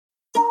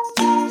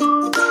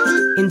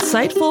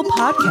Insightful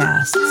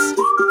podcasts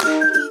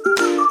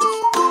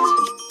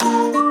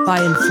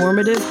by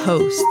informative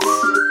hosts.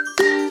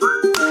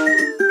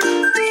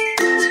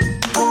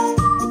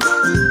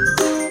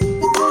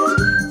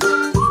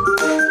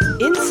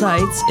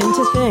 Insights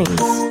into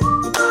Things,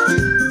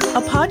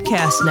 a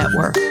podcast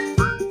network.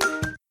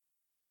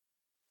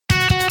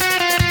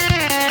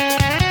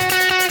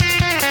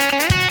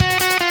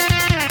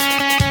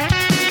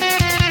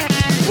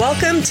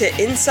 Welcome to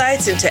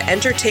Insights into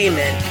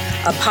Entertainment,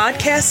 a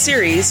podcast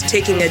series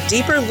taking a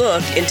deeper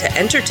look into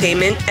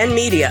entertainment and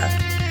media.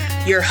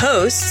 Your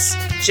hosts,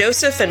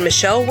 Joseph and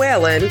Michelle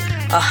Whalen,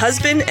 a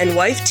husband and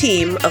wife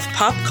team of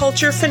pop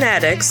culture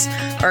fanatics,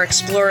 are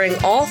exploring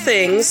all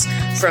things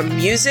from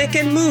music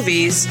and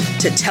movies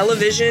to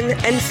television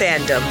and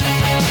fandom.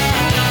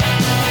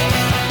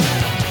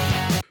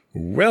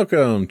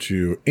 Welcome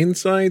to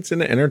Insights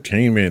into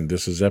Entertainment.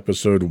 This is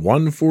episode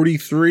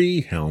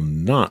 143, How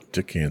Not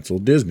to Cancel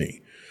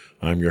Disney.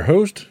 I'm your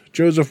host,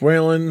 Joseph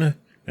Whalen,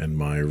 and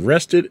my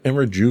rested and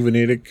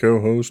rejuvenated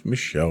co-host,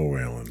 Michelle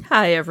Whalen.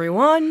 Hi,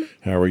 everyone.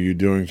 How are you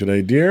doing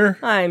today, dear?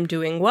 I'm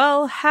doing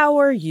well. How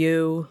are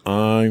you?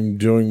 I'm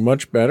doing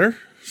much better.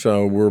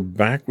 So we're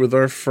back with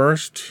our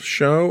first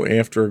show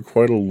after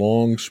quite a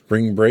long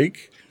spring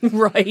break.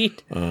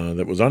 Right.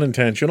 That was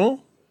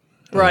unintentional.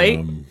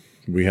 Right.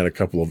 We had a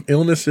couple of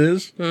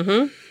illnesses.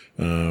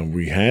 Mm-hmm.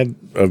 We had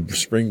a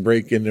spring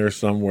break in there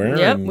somewhere.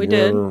 Yep, and we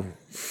did.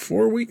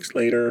 4 weeks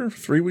later,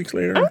 3 weeks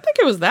later. I don't think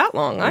it was that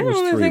long. I was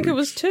only 3 think it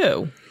weeks. was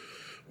 2.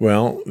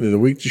 Well, the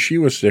week that she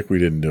was sick, we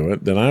didn't do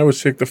it. Then I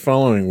was sick the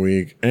following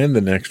week and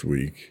the next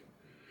week.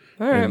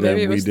 All right, and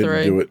maybe then it was we didn't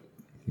 3. do it.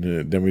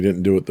 Then we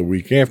didn't do it the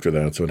week after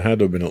that. So it had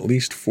to have been at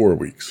least 4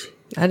 weeks.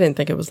 I didn't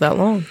think it was that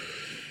long.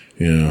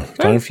 Yeah.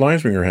 Time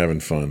flies when you're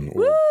having fun.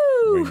 Or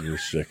Woo! when you're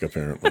sick,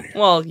 apparently.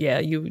 Well, yeah,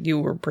 you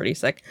were pretty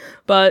sick.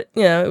 But,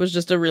 you know, it was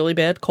just a really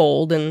bad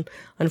cold, and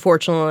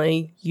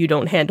unfortunately, you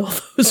don't handle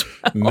those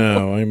well.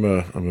 No, I'm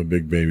a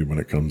big baby when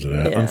it comes to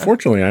that. Yeah.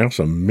 Unfortunately, I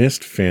also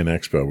missed Fan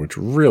Expo, which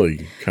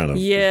really kind of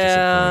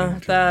Yeah,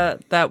 was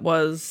disappointing. that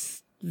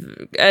was...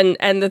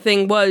 And the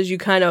thing was, you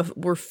kind of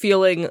were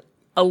feeling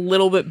a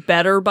little bit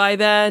better by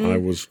then. I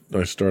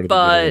started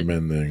But- the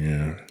men thing,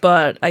 yeah.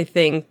 But I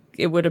think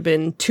it would have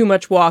been too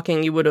much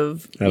walking. You would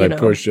have, Had I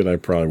pushed it, I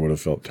probably would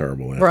have felt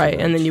terrible afterwards. right,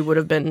 and then you would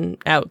have been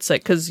out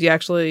sick because you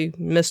actually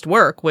missed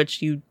work,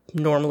 which you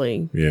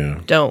normally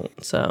Yeah. don't.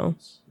 So,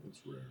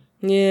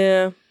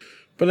 yeah,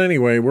 But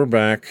anyway, we're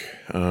back.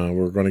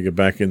 We're going to get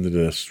back into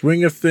the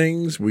swing of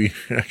things. We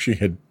actually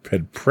had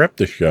prepped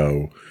the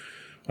show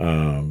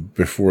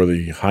before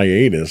the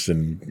hiatus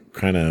and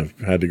kind of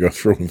had to go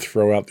through and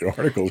throw out the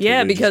articles.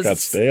 yeah, they because just got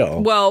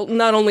stale. Well,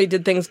 not only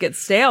did things get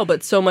stale,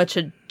 but so much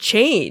had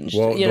changed.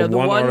 Well, you know, the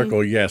one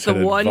article, yes, the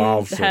had one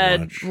evolved so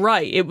had much.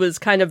 right. It was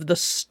kind of the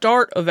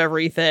start of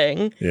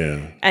everything.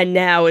 Yeah, And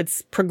now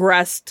it's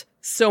progressed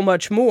so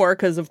much more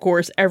because, of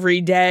course,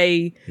 every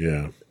day,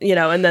 yeah. you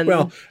know, and then...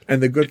 Well,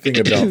 and the good thing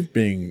about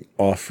being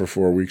off for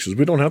 4 weeks is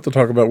we don't have to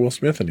talk about Will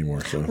Smith anymore.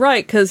 So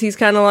right, because he's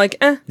kind of like,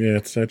 yeah,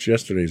 that's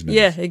yesterday's news.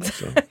 yeah,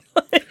 exactly.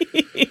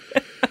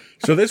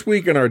 So this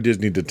week in our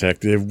Disney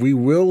Detective, we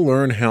will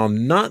learn how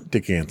not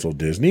to cancel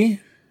Disney.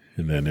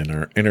 And then in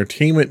our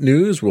entertainment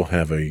news, we'll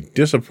have a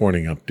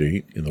disappointing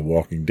update in the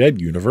Walking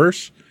Dead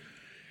universe.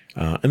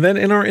 And then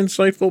in our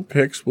insightful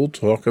picks, we'll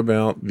talk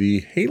about the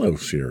Halo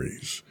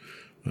series.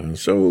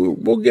 So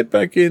we'll get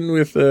back in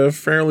with a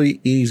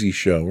fairly easy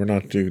show. We're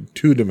not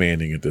too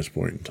demanding at this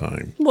point in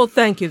time. Well,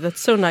 thank you.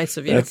 That's so nice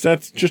of you.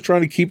 That's just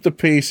trying to keep the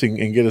pacing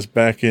and get us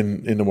back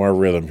into our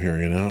rhythm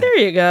here, you know? There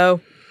you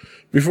go.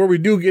 Before we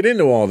do get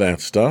into all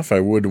that stuff, I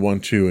would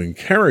want to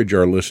encourage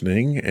our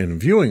listening and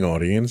viewing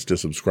audience to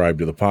subscribe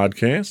to the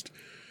podcast.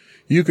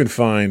 You can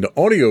find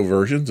audio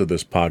versions of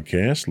this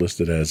podcast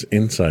listed as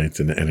Insights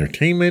into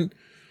Entertainment.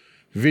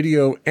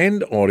 Video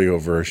and audio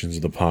versions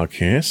of the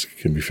podcast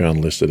can be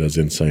found listed as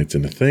Insights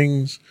into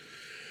Things.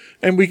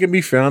 And we can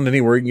be found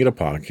anywhere you can get a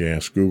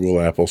podcast, Google,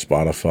 Apple,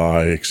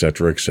 Spotify,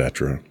 etc.,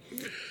 etc.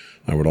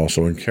 I would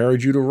also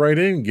encourage you to write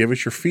in, give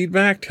us your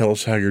feedback, tell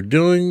us how you're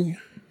doing.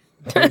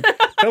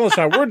 Tell us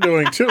how we're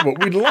doing, too,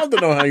 but we'd love to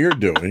know how you're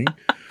doing.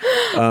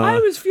 I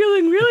was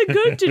feeling really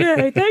good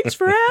today. Thanks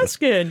for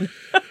asking.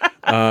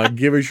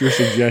 Give us your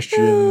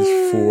suggestions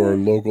for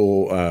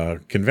local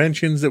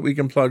conventions that we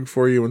can plug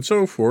for you and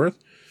so forth.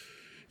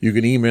 You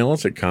can email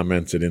us at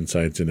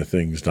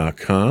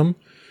comments@insightsintothings.com.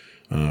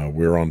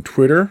 We're on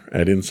Twitter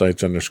at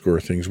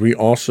insights_things. We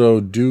also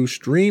do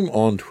stream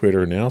on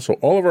Twitter now. So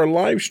all of our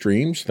live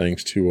streams,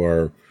 thanks to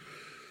our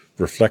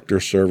Reflector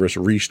service,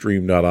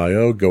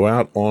 Restream.io, go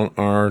out on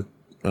our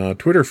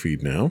Twitter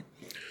feed now.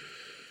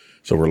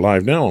 So we're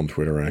live now on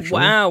Twitter,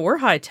 actually. Wow, we're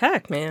high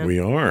tech, man. We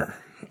are.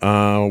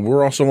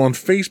 We're also on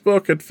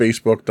Facebook at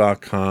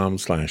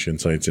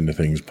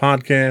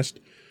facebook.com/insightsintothingspodcast.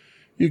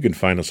 You can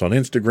find us on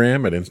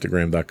Instagram at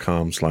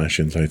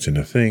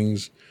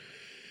instagram.com/insightsintothings.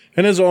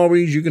 And as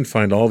always, you can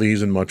find all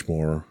these and much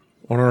more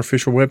on our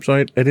official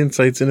website at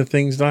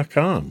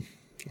insightsintothings.com.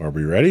 Are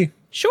we ready?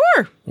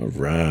 Sure. All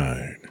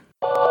right.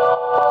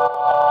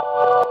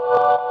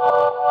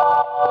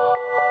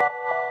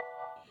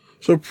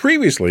 So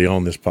previously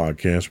on this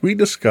podcast, we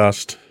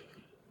discussed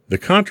the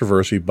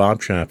controversy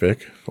Bob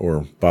Chapek,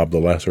 or Bob the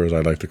Lesser as I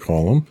like to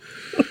call him,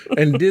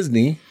 and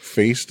Disney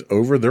faced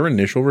over their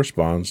initial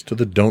response to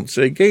the Don't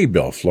Say Gay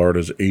bill,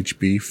 Florida's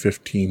HB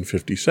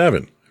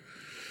 1557.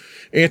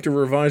 After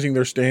revising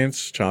their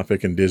stance,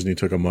 Chapek and Disney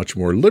took a much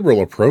more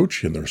liberal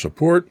approach in their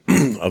support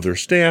of their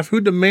staff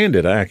who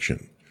demanded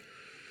action.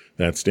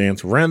 That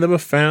stance ran them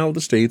afoul of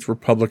the state's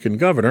Republican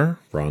governor,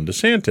 Ron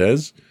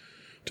DeSantis,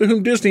 to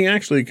whom Disney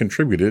actually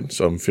contributed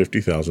some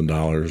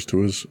 $50,000 to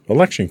his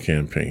election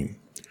campaign.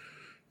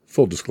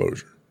 Full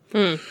disclosure.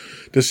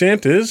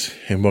 DeSantis,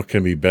 in what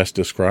can be best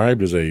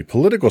described as a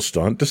political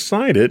stunt,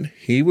 decided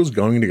he was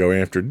going to go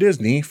after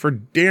Disney for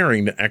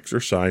daring to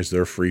exercise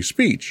their free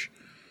speech,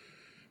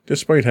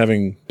 despite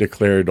having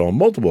declared on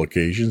multiple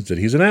occasions that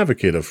he's an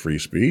advocate of free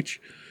speech.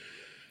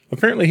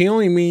 Apparently, he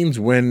only means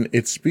when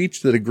it's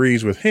speech that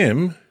agrees with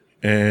him,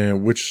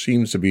 which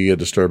seems to be a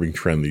disturbing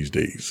trend these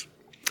days.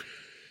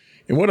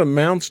 In what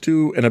amounts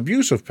to an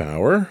abuse of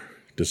power,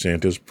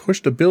 DeSantis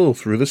pushed a bill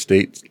through the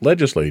state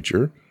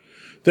legislature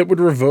that would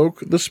revoke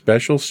the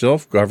special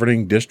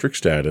self-governing district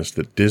status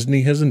that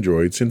Disney has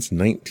enjoyed since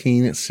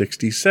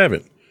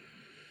 1967,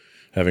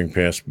 having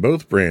passed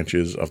both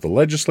branches of the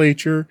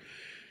legislature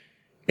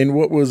in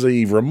what was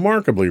a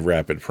remarkably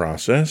rapid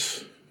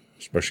process.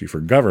 Especially for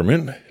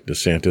government.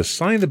 DeSantis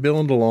signed the bill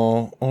into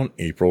law on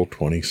April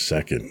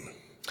 22nd.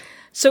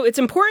 So it's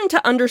important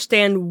to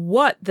understand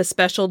what the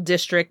special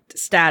district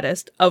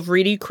status of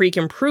Reedy Creek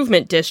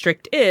Improvement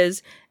District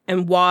is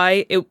and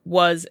why it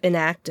was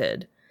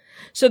enacted.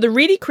 So the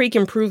Reedy Creek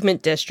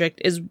Improvement District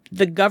is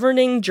the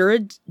governing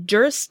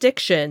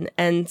jurisdiction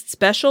and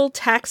special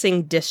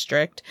taxing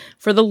district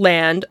for the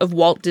land of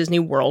Walt Disney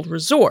World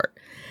Resort.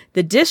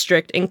 The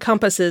district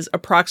encompasses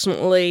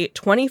approximately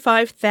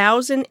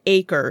 25,000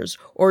 acres,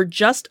 or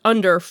just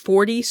under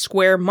 40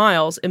 square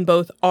miles in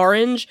both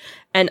Orange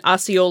and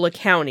Osceola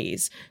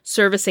counties,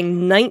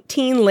 servicing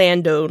 19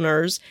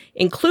 landowners,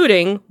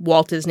 including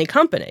Walt Disney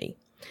Company.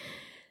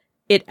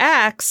 It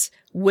acts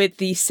with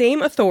the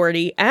same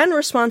authority and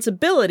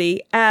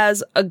responsibility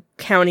as a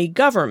county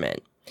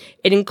government.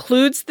 It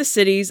includes the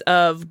cities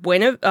of Bay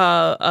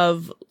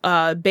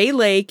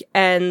Lake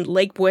and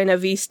Lake Buena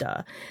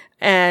Vista,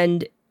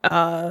 and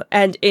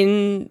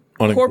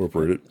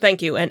unincorporated.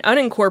 Thank you. And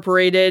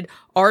unincorporated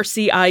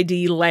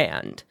RCID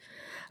land.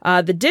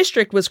 The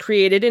district was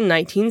created in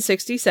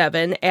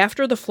 1967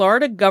 after the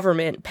Florida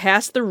government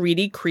passed the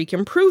Reedy Creek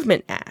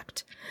Improvement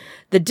Act.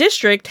 The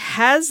district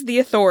has the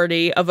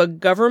authority of a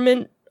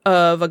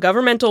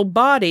governmental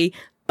body,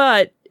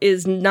 but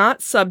is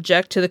not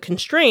subject to the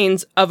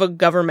constraints of a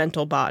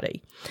governmental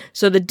body.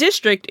 So the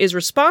district is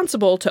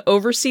responsible to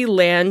oversee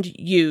land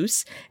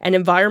use and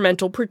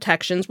environmental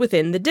protections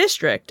within the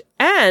district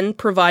and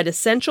provide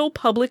essential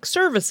public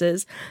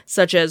services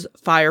such as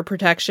fire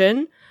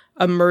protection,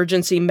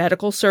 emergency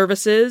medical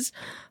services,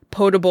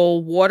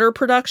 potable water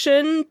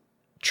production,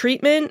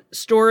 treatment,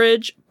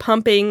 storage,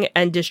 pumping,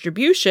 and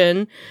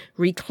distribution,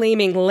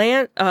 reclaiming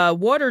land,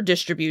 water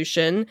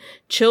distribution,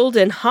 chilled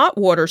and hot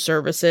water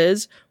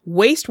services,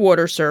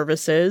 wastewater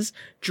services,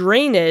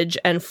 drainage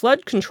and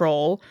flood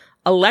control,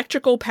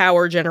 electrical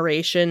power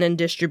generation and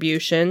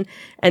distribution,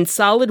 and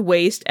solid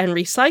waste and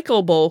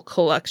recyclable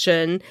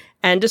collection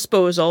and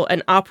disposal,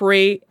 and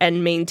operate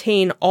and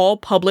maintain all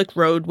public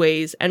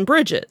roadways and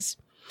bridges.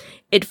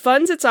 It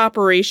funds its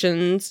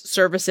operations,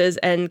 services,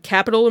 and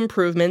capital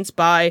improvements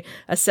by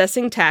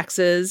assessing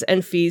taxes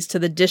and fees to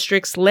the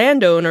district's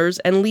landowners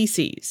and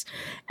lessees,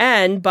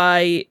 and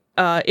by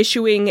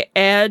issuing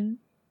ad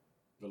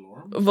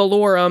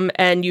valorem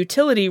and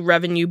utility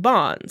revenue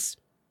bonds.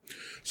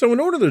 So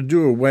in order to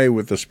do away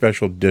with the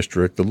special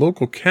district, the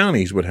local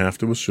counties would have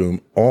to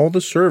assume all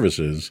the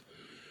services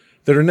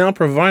that are now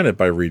provided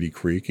by Reedy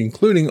Creek,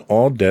 including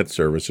all debt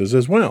services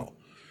as well.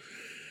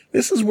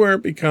 This is where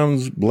it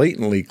becomes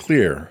blatantly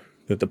clear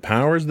that the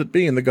powers that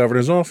be in the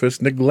governor's office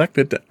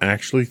neglected to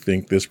actually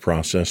think this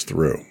process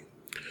through.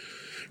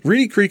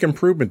 Reedy Creek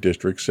Improvement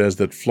District says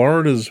that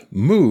Florida's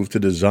move to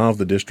dissolve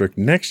the district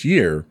next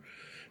year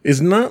is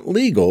not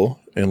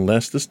legal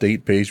unless the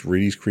state pays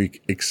Reedy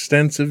Creek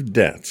extensive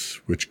debts,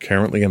 which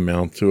currently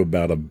amount to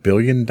about $1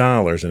 billion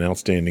in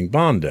outstanding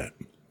bond debt.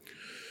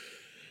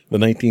 The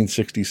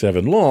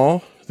 1967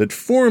 law that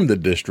formed the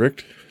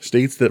district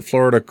states that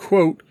Florida,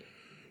 quote,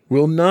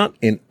 will not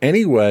in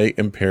any way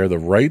impair the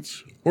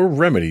rights or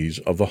remedies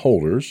of the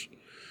holders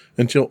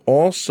until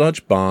all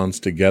such bonds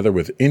together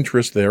with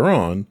interest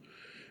thereon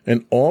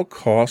and all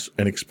costs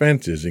and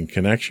expenses in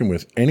connection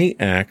with any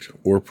act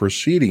or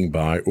proceeding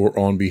by or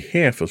on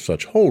behalf of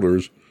such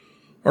holders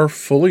are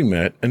fully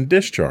met and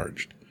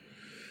discharged.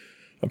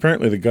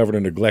 Apparently the governor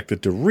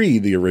neglected to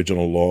read the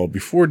original law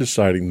before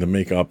deciding to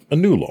make up a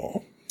new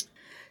law.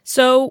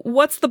 So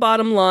what's the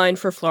bottom line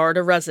for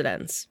Florida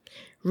residents?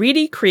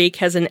 Reedy Creek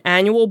has an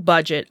annual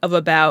budget of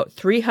about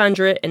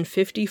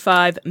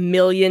 $355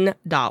 million.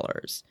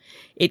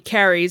 It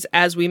carries,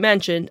 as we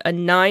mentioned, a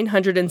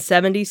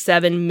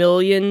 $977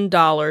 million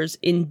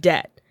in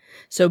debt.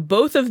 So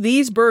both of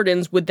these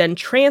burdens would then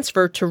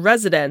transfer to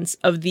residents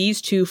of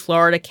these two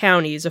Florida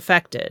counties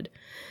affected.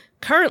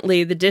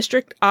 Currently, the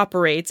district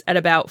operates at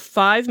about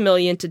 $5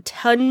 million to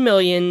 $10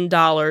 million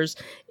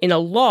in a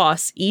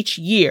loss each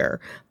year,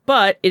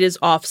 but it is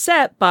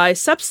offset by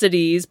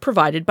subsidies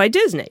provided by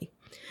Disney.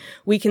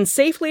 We can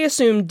safely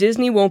assume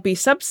Disney won't be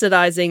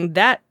subsidizing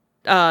that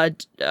blah,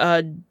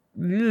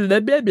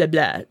 blah, blah,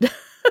 blah.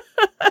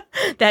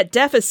 that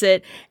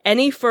deficit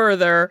any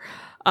further,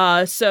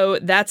 so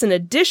that's an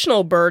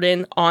additional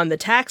burden on the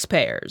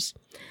taxpayers.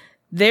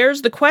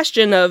 There's the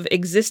question of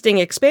existing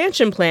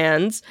expansion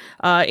plans,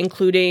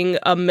 including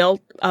a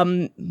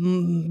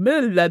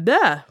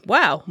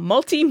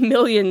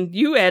multi-million.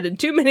 You added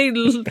too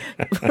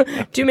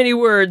many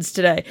words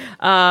today.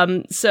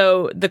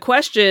 So the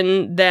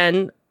question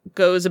then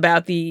goes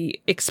about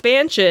the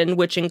expansion,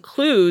 which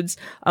includes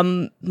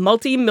a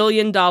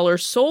multi-million-dollar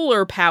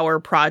solar power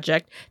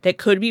project that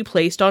could be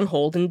placed on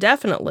hold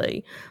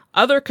indefinitely.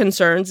 Other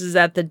concerns is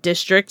that the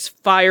district's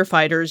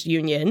firefighters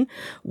union,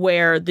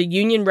 where the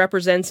union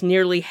represents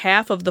nearly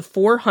half of the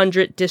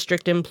 400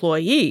 district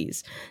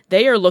employees,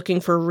 they are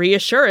looking for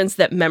reassurance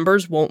that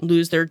members won't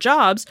lose their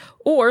jobs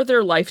or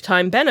their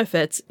lifetime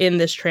benefits in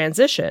this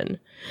transition.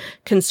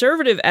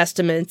 Conservative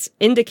estimates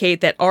indicate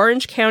that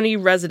Orange County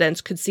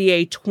residents could see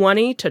a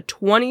 20 to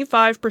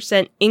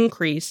 25%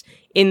 increase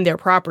in their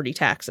property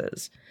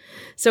taxes.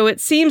 So it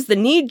seems the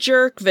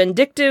knee-jerk,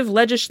 vindictive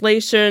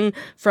legislation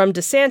from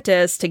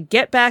DeSantis to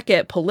get back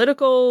at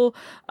political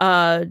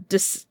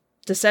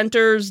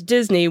dissenters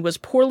Disney was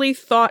poorly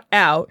thought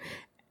out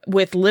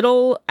with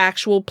little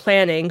actual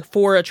planning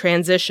for a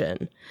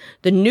transition.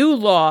 The new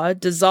law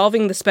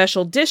dissolving the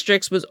special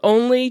districts was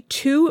only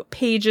 2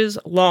 pages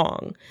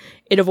long.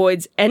 It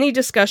avoids any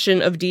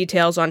discussion of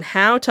details on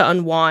how to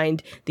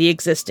unwind the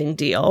existing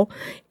deal.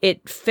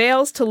 It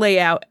fails to lay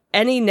out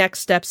any next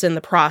steps in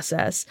the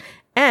process,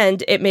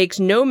 and it makes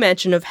no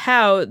mention of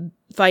how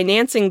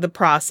financing the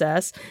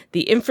process,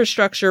 the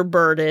infrastructure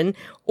burden,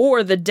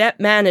 or the debt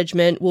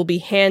management will be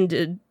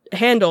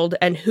handled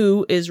and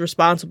who is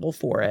responsible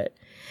for it.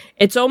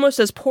 It's almost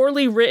as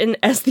poorly written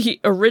as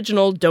the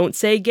original Don't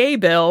Say Gay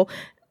bill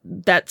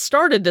that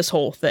started this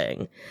whole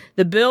thing.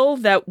 The bill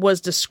that was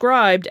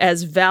described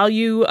as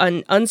value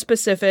and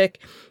unspecific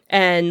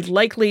and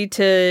likely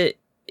to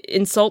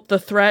insult the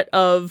threat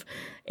of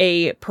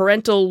a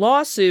parental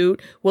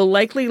lawsuit will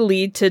likely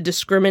lead to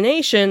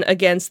discrimination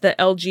against the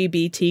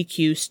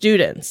LGBTQ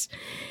students.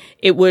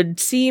 It would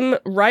seem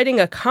writing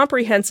a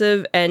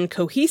comprehensive and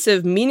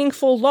cohesive,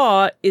 meaningful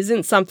law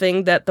isn't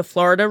something that the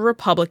Florida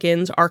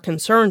Republicans are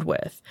concerned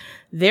with.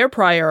 Their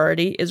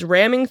priority is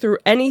ramming through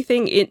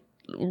anything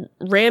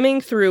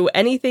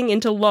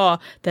into law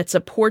that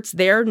supports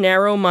their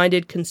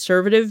narrow-minded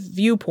conservative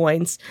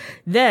viewpoints,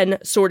 then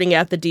sorting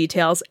out the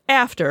details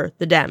after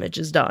the damage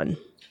is done.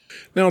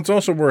 Now, it's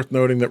also worth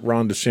noting that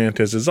Ron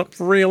DeSantis is up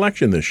for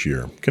re-election this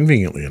year,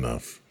 conveniently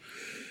enough.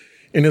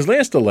 In his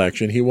last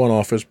election, he won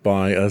office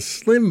by a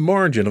slim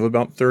margin of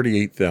about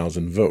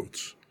 38,000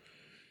 votes.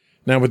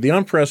 Now, with the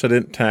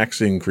unprecedented tax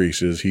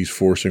increases he's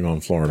forcing on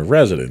Florida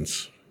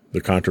residents,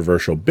 the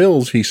controversial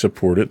bills he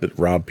supported that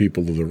rob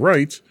people of their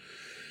rights,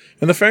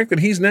 and the fact that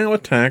he's now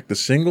attacked the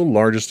single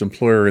largest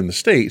employer in the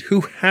state,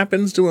 who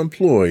happens to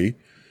employ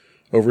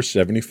over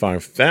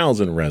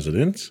 75,000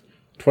 residents,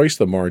 twice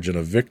the margin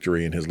of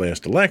victory in his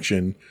last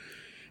election,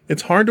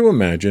 it's hard to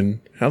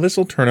imagine how this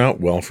will turn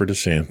out well for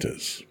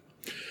DeSantis.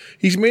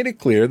 He's made it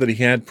clear that he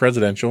had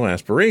presidential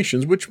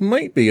aspirations, which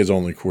might be his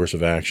only course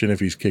of action if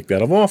he's kicked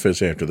out of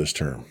office after this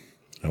term.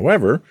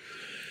 However,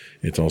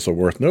 it's also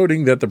worth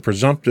noting that the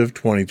presumptive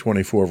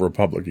 2024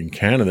 Republican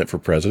candidate for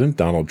president,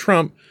 Donald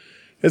Trump,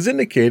 has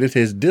indicated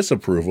his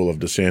disapproval of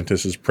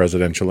DeSantis'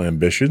 presidential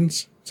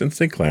ambitions since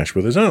they clash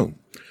with his own.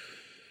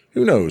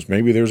 Who knows,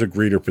 maybe there's a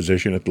greeter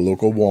position at the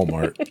local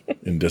Walmart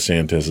in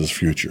DeSantis'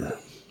 future.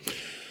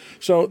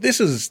 So this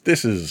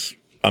is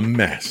a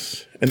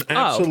mess, an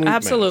absolute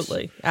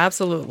absolutely, mess.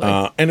 Absolutely.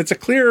 And it's a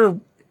clear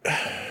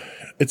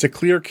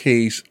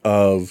case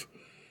of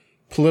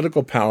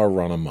political power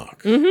run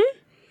amok. Mm-hmm.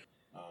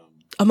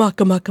 Amok.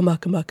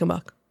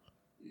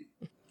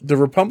 The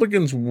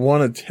Republicans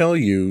want to tell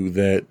you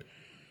that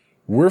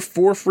we're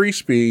for free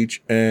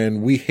speech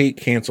and we hate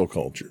cancel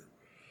culture.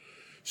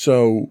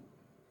 So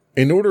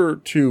in order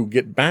to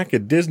get back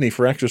at Disney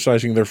for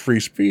exercising their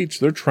free speech,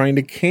 they're trying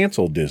to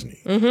cancel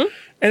Disney. Mm-hmm.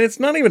 And it's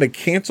not even a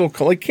cancel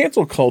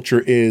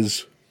culture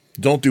is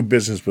don't do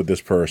business with this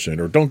person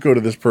or don't go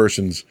to this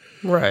person's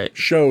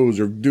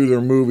shows or do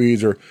their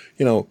movies or,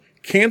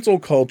 cancel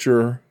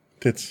culture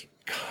that's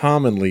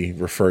commonly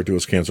referred to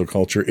as cancel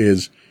culture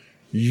is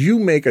you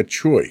make a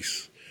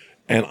choice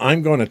and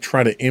I'm going to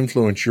try to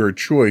influence your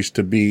choice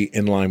to be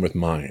in line with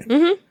mine.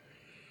 Mm-hmm.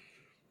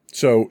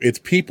 So it's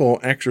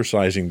people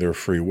exercising their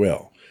free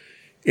will.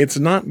 It's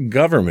not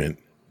government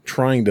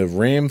trying to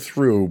ram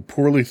through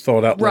poorly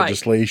thought out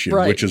legislation,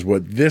 which is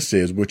what this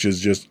is, which is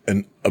just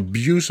an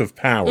abuse of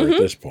power at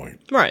this point.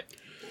 Right.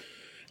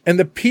 And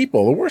the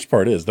worst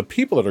part is the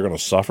people that are going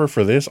to suffer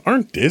for this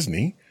aren't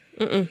Disney.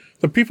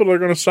 The people that are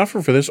going to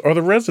suffer for this are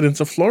the residents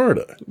of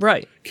Florida.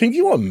 Right. Can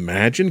you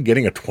imagine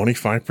getting a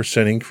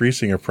 25%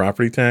 increase in your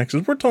property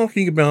taxes? We're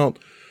talking about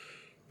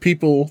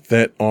people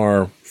that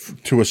are,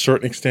 to a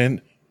certain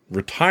extent,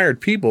 retired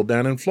people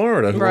down in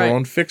Florida who are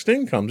on fixed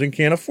incomes and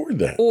can't afford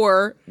that.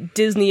 Or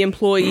Disney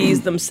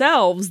employees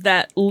themselves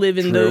that live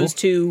in those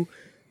two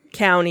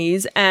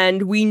counties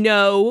and we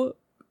know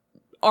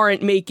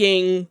aren't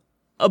making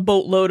a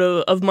boatload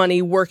of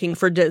money working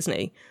for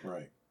Disney.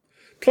 Right.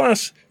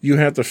 Plus, you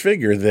have to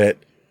figure that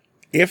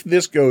if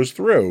this goes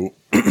through,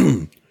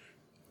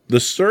 the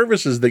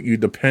services that you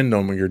depend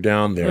on when you're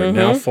down there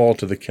now fall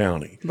to the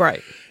county.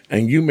 Right.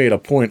 And you made a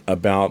point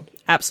about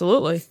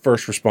absolutely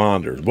first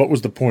responders. What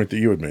was the point that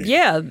you had made?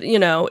 Yeah,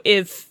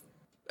 if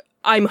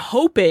I'm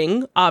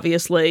hoping,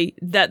 obviously,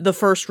 that the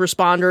first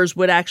responders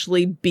would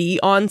actually be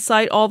on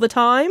site all the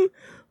time,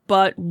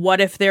 but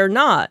what if they're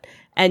not?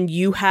 And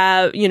you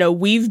have,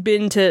 we've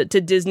been to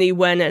Disney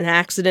when an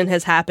accident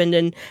has happened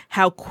and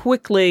how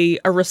quickly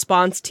a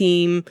response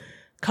team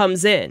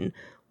comes in.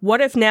 What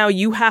if now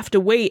you have to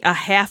wait a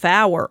half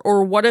hour?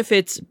 Or what if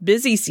it's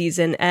busy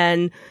season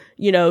and,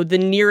 the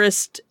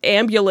nearest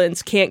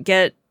ambulance can't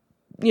get,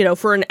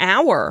 for an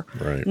hour?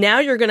 Right. Now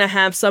you're going to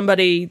have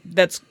somebody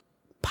that's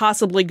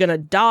possibly going to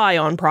die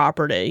on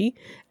property.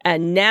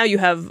 And now you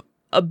have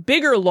a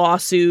bigger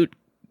lawsuit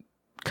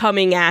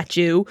coming at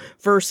you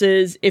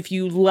versus if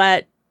you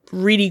let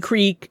Reedy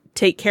Creek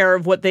take care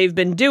of what they've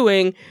been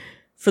doing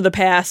for the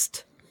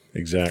past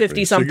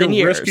 50-something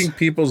years. Risking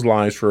people's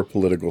lives for a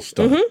political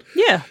stunt.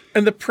 Yeah.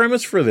 And the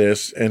premise for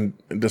this, and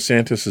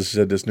DeSantis has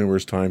said this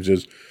numerous times,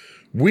 is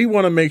we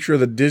want to make sure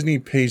that Disney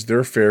pays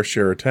their fair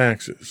share of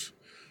taxes.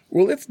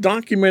 Well, it's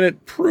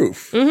documented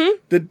proof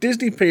that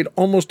Disney paid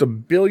almost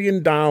 $1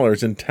 billion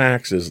in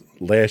taxes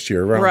last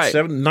year, around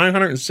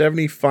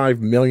 $975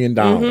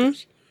 million.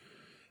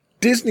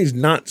 Disney's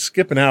not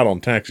skipping out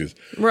on taxes.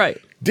 Right.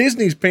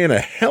 Disney's paying a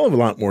hell of a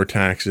lot more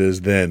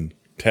taxes than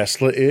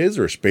Tesla is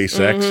or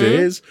SpaceX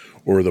is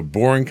or the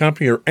Boring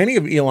Company or any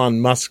of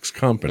Elon Musk's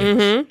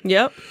companies.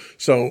 Yep.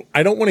 So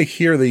I don't want to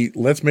hear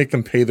let's make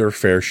them pay their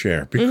fair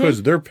share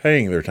because they're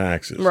paying their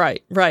taxes.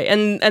 Right, right.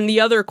 And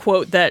the other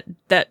quote that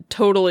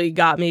totally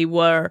got me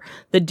were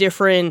the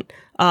different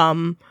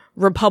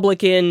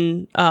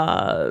Republican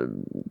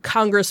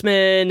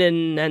congressmen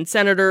and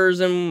senators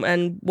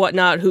and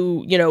whatnot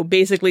who,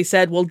 basically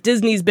said, well,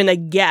 Disney's been a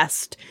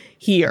guest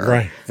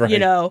here.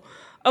 Right.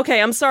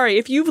 Okay, I'm sorry.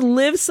 If you've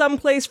lived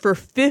someplace for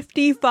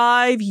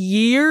 55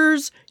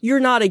 years, you're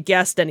not a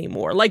guest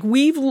anymore. Like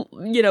we've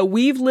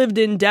lived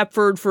in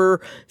Deptford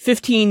for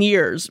 15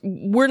 years.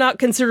 We're not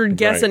considered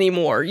guests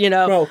anymore,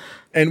 Well,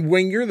 and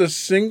when you're the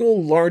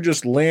single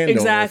largest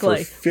landowner for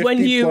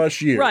 50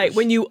 plus years. Right.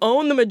 When you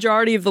own the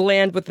majority of the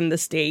land within the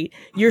state,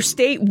 your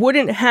state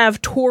wouldn't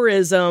have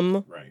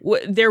tourism.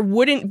 Right. There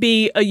wouldn't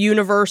be a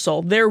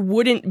Universal. There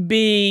wouldn't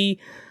be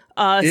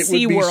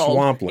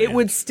SeaWorld. It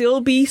would still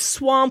be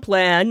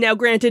swampland. Now,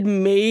 granted,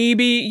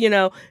 maybe,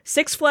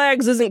 Six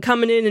Flags isn't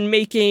coming in and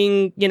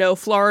making,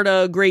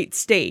 Florida a great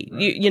state.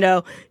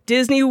 Right.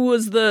 Disney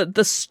was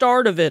the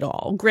start of it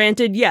all.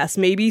 Granted, yes,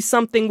 maybe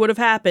something would have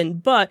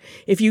happened. But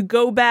if you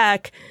go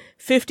back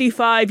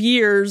 55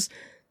 years,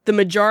 the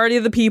majority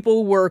of the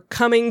people were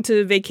coming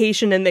to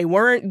vacation and they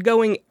weren't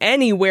going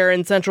anywhere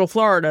in Central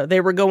Florida. They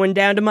were going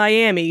down to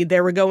Miami.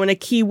 They were going to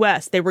Key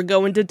West. They were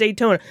going to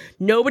Daytona.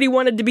 Nobody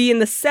wanted to be in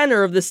the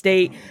center of the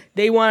state.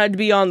 They wanted to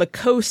be on the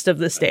coast of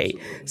the state.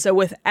 Absolutely. So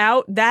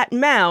without that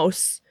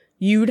mouse,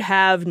 you'd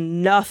have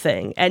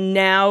nothing. And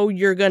now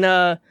you're going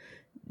to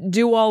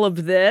do all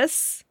of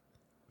this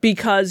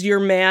because you're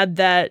mad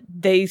that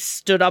they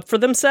stood up for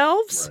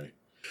themselves? Right.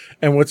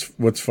 And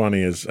what's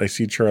funny is I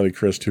see Charlie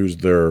Crist, who's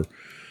their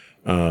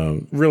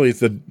really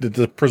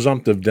the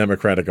presumptive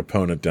Democratic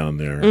opponent down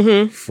there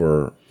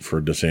for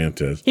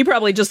DeSantis. He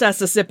probably just has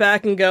to sit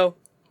back and go,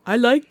 I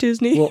like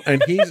Disney. Well,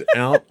 and he's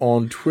out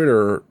on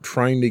Twitter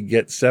trying to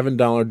get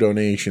 $7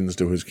 donations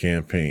to his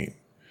campaign.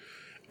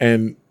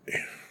 And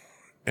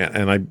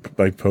I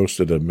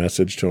posted a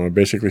message to him. I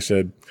basically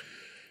said,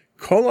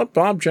 call up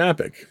Bob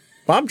Chapek.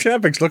 Bob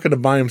Chapek's looking to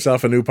buy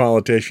himself a new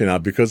politician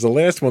out because the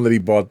last one that he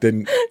bought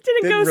didn't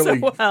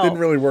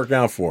really work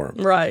out for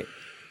him. Right.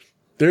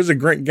 There's a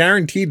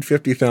guaranteed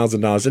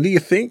 $50,000. And do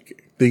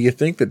you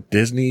think that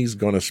Disney's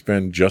going to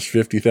spend just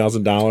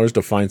 $50,000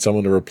 to find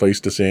someone to replace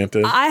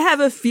DeSantis? I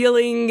have a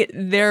feeling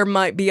there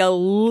might be a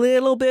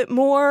little bit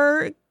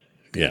more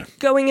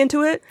going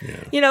into it.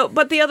 Yeah.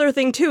 But the other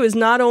thing too is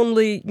not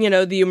only,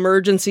 the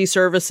emergency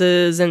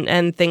services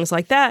and things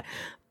like that,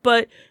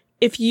 but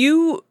if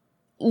you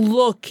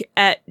look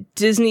at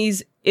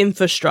Disney's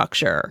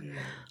infrastructure,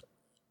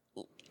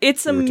 we're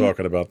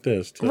talking about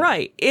this too.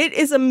 Right. It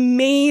is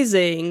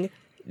amazing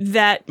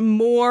that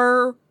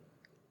more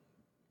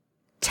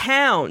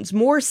towns,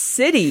 more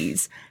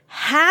cities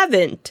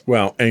haven't.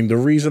 Well, and the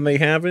reason they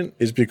haven't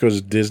is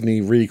because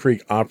Disney Reedy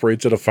Creek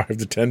operates at a $5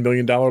 to $10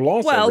 million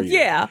loss. Well, every year.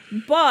 yeah,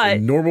 but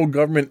And normal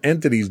government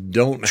entities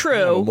don't have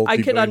a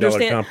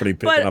multi-billion-dollar company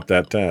picking up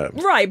that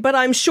tab. Right, but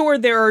I'm sure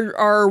there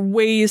are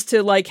ways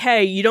to, like,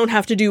 hey, you don't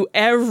have to do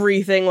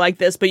everything like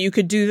this, but you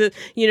could do the,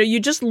 you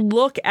just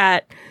look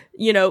at,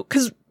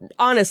 because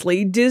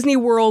honestly, Disney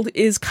World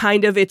is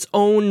kind of its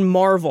own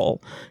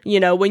Marvel.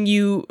 When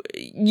you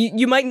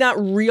might not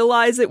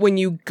realize it when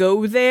you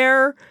go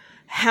there,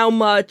 how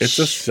much it's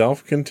a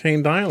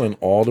self-contained island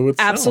all to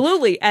itself.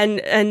 Absolutely.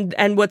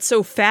 And what's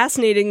so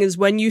fascinating is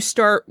when you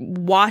start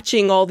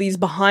watching all these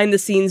behind the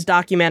scenes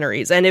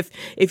documentaries, and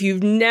if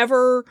you've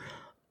never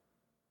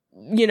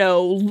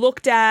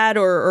looked at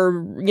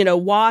or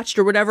watched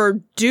or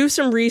whatever, do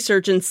some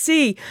research and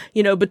see,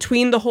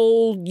 between the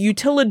whole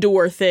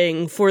Utilidor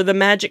thing for the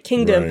Magic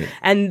Kingdom Right.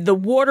 and the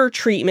water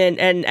treatment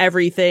and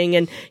everything,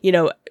 and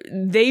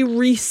they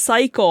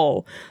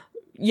recycle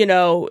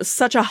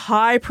such a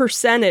high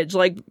percentage,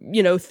 like,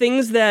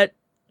 things that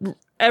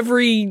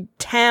every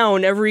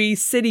town, every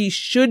city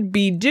should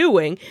be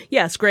doing.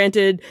 Yes,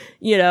 granted,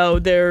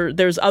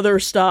 there's other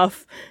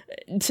stuff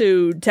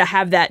to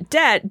have that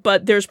debt,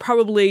 but there's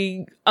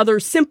probably other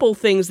simple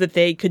things that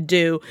they could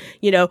do.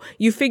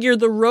 You figure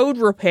the road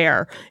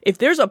repair. If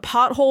there's a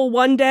pothole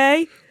one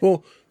day,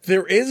 Well,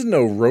 there is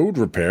no road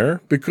repair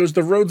because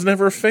the roads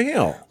never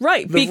fail.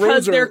 right, The because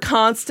roads they're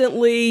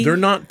constantly They're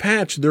not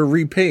patched, they're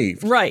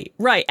repaved.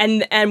 Right.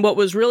 And what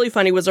was really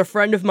funny was a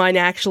friend of mine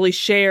actually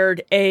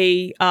shared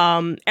a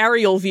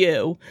aerial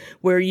view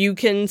where you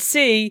can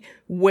see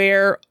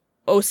where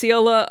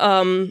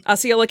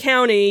Osceola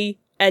County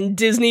and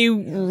Disney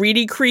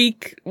Reedy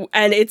Creek,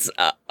 and it's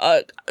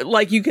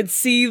like you could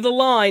see the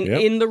line Yep.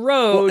 in the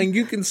road. Well, and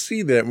you can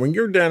see that when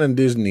you're down in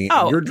Disney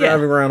Oh, and you're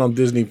driving around on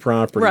Disney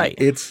property, Right.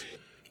 it's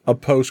a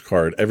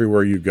postcard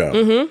everywhere you go.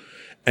 Mm-hmm.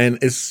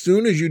 And as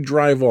soon as you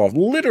drive off,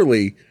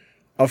 literally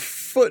a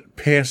foot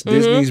past Mm-hmm.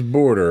 Disney's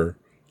border,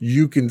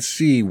 you can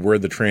see where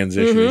the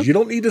transition is. You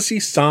don't need to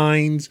see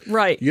signs.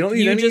 Right. You don't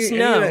need You any, just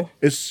any of know. that.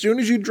 As soon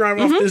as you drive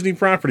off Disney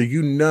property,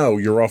 you know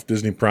you're off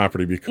Disney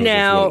property because of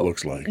what it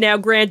looks like. Now,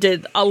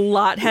 granted, a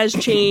lot has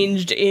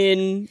changed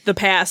in the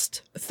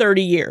past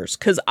 30 years,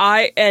 because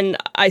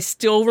I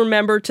still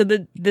remember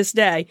to this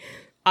day,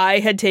 I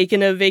had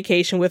taken a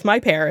vacation with my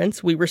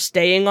parents. We were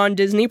staying on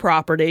Disney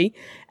property,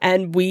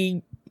 and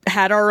we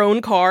had our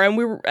own car,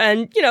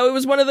 and it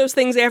was one of those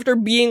things after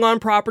being on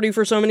property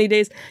for so many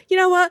days. You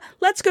know what?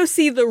 Let's go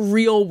see the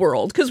real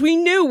world, because we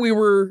knew we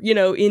were,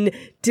 in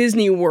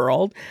Disney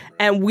World,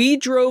 and we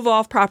drove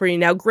off property.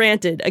 Now,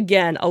 granted,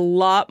 again, a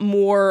lot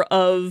more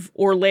of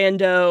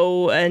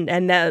Orlando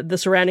and the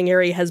surrounding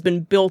area has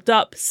been built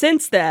up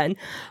since then,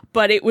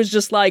 but it was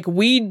just like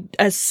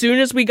as soon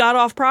as we got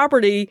off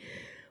property,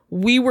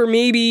 we were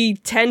maybe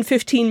 10,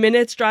 15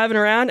 minutes driving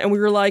around, and we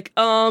were like,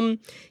 I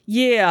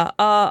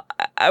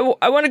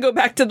want to go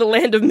back to the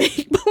land of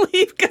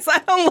make-believe because I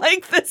don't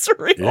like this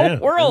real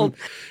world.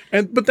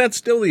 But that's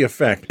still the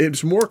effect.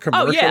 It's more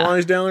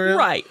commercialized down there now.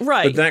 Right.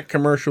 But that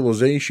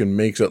commercialization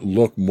makes it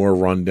look more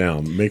run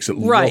down, makes it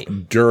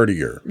look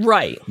dirtier.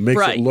 Right.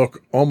 Makes it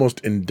look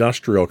almost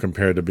industrial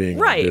compared to being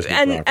on Disney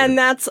property. And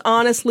that's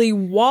honestly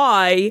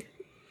why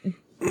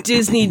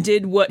Disney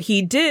did what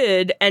he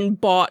did and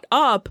bought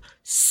up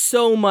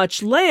so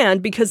much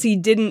land, because he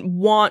didn't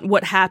want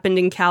what happened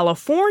in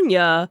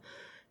California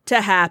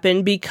to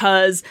happen,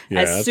 because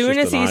as soon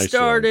as he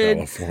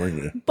started,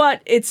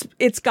 but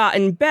it's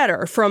gotten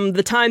better from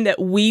the time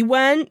that we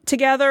went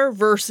together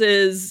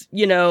versus,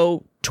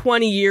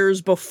 20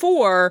 years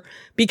before,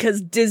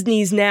 because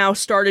Disney's now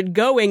started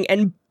going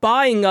and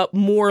buying up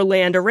more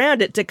land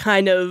around it to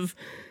kind of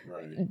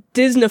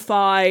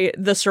Disneyfy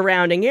the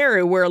surrounding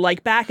area, where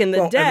like back in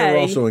the day, and they're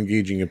also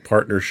engaging in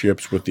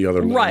partnerships with the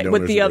other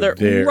landowners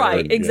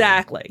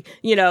exactly.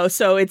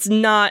 So it's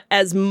not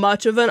as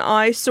much of an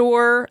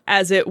eyesore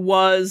as it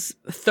was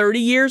 30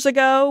 years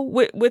ago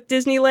with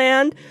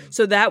Disneyland.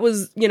 So that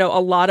was, a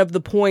lot of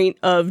the point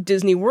of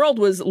Disney World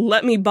was,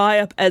 let me buy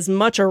up as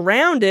much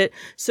around it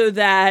so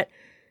that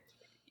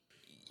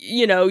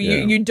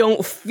you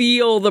don't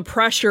feel the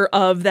pressure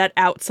of that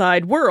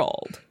outside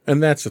world.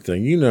 And that's the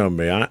thing. You know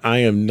me. I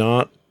am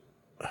not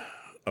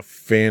a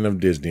fan of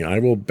Disney. I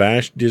will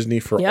bash Disney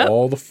for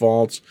all the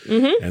faults,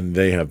 and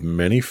they have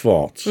many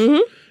faults.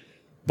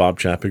 Bob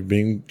Chapek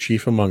being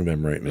chief among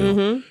them right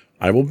now.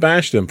 I will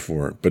bash them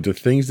for it. But the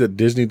things that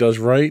Disney does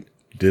right,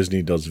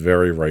 Disney does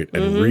very right.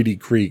 And Reedy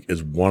Creek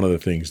is one of the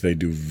things they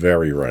do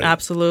very right.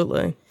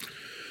 Absolutely.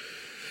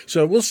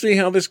 So we'll see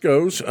how this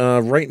goes.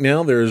 Right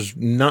now, there's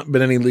not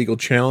been any legal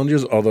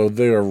challenges, although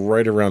they are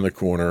right around the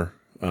corner.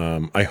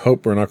 I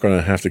hope we're not going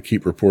to have to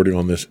keep reporting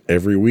on this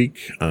every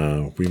week.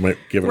 We might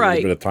give it a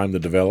little bit of time to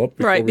develop.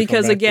 Right,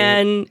 because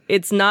again,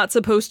 it's not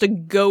supposed to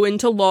go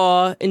into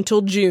law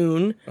until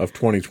June of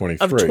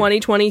 2023.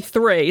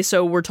 2023.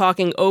 So we're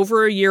talking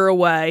over a year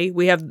away.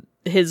 We have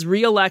his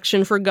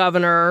re-election for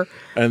governor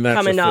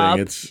coming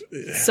up.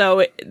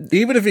 So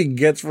even if he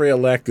gets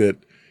reelected,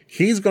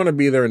 he's going to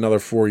be there another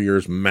 4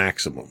 years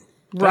maximum.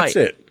 That's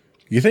it.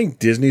 You think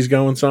Disney's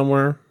going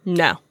somewhere?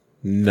 No.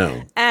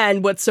 No.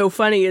 And what's so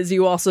funny is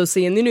you also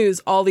see in the news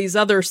all these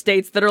other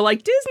states that are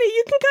like, Disney,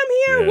 you can come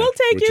here. Yeah, we'll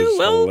take you.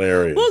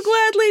 We'll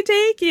gladly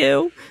take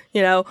you.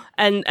 You know,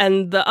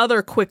 and the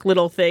other quick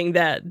little thing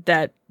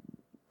that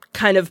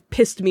kind of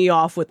pissed me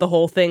off with the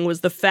whole thing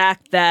was the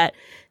fact that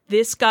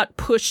this got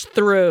pushed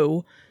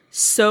through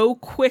so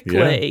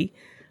quickly.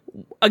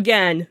 Yeah.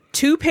 Again,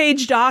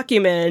 2-page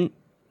document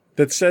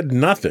that said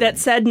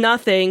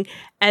nothing.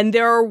 And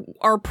there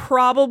are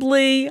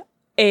probably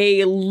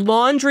a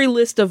laundry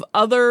list of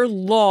other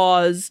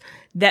laws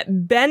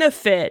that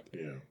benefit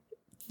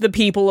the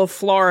people of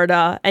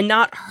Florida and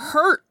not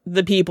hurt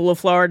the people of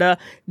Florida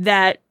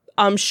that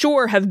I'm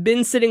sure have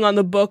been sitting on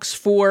the books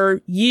for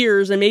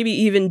years and maybe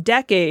even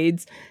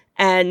decades.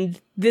 And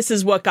this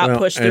is what got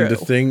pushed through. And the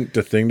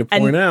thing to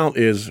point out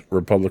is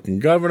Republican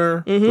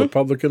governor,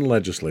 Republican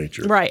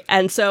legislature. Right.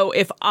 And so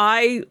if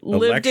I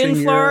lived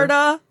in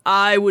Florida,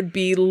 I would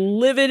be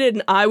livid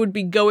and I would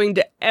be going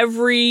to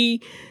I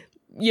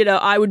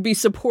would be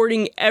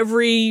supporting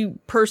every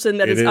person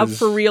that is up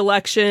for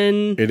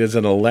re-election. It is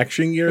an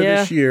election year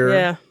this year.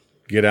 Yeah.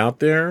 Get out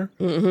there,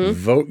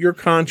 vote your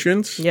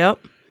conscience. Yep.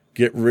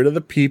 Get rid of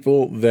the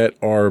people that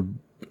are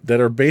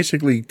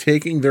basically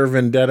taking their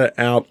vendetta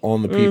out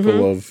on the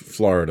people of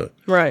Florida.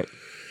 Right.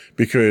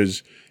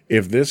 Because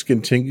if this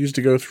continues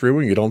to go through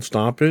and you don't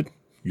stop it,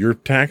 your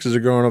taxes are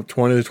going up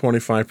 20 to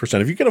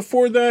 25%. If you can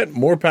afford that,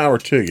 more power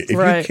to you. If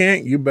you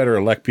can't, you better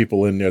elect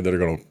people in there that are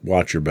going to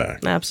watch your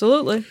back.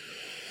 Absolutely.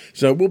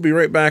 So we'll be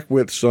right back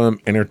with some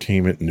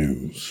entertainment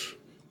news.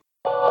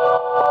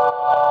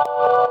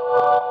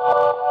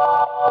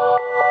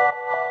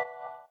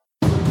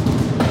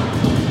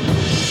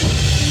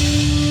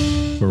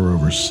 For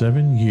over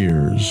 7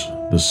 years,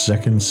 the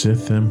Second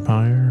Sith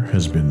Empire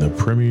has been the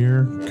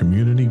premier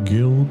community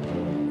guild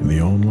in the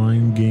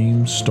online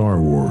game Star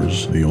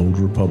Wars: The Old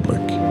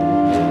Republic.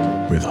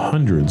 With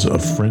hundreds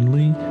of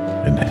friendly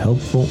and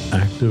helpful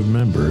active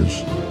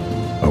members,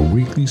 a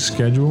weekly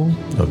schedule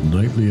of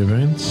nightly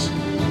events,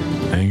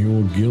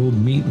 annual guild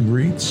meet and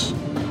greets,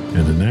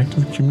 and an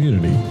active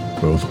community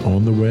both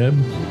on the web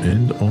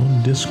and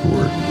on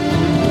Discord.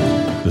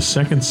 The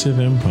Second Sith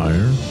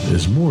Empire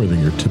is more than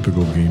your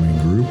typical gaming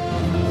group.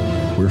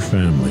 We're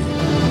family.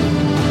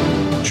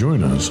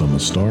 Join us on the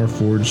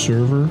Starforge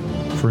server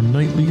for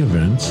nightly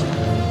events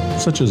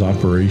such as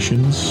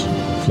operations,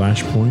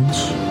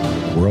 flashpoints,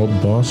 world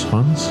boss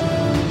hunts,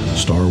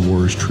 Star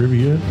Wars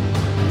trivia,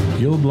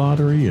 guild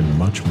lottery, and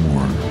much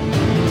more.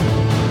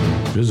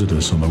 Visit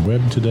us on the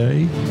web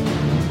today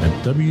at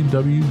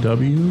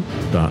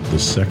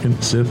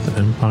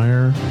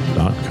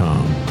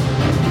www.thesecondsithempire.com.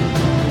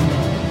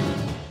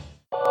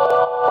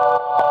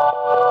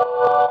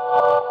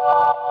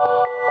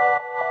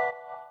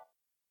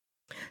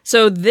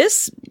 So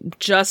this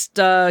just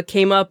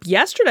came up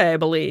yesterday, I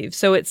believe.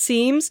 So it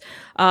seems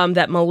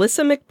that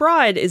Melissa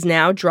McBride is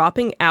now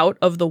dropping out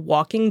of the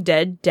Walking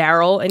Dead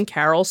Daryl and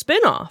Carol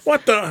spinoff.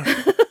 What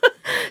the?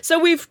 So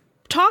we've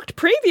talked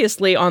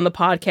previously on the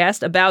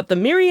podcast about the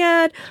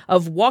myriad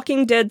of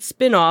Walking Dead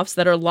spinoffs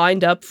that are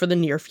lined up for the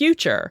near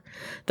future.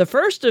 The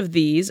first of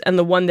these, and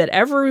the one that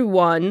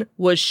everyone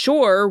was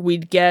sure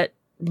we'd get,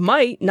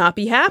 might not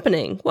be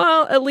happening.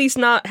 Well, at least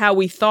not how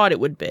we thought it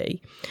would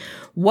be.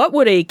 What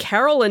would a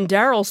Carol and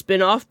Daryl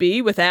spinoff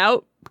be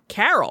without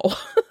Carol?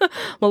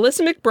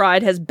 Melissa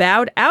McBride has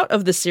bowed out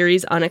of the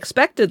series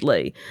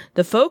unexpectedly.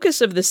 The focus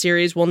of the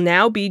series will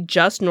now be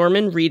just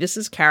Norman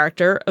Reedus'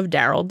 character of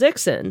Daryl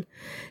Dixon.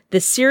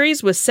 The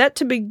series was set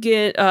to be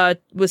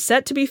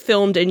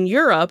filmed in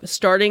Europe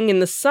starting in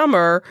the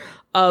summer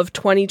of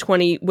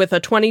 2020 with a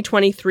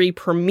 2023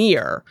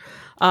 premiere.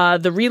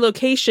 The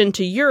relocation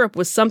to Europe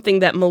was something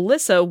that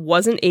Melissa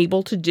wasn't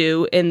able to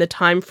do in the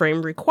time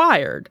frame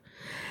required.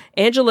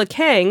 Angela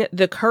Kang,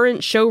 the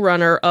current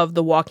showrunner of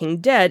The Walking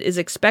Dead, is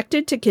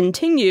expected to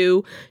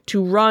continue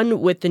to run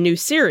with the new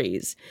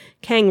series.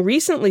 Kang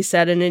recently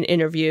said in an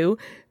interview,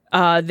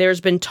 there's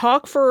been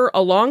talk for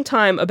a long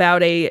time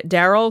about a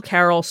Daryl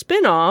Carol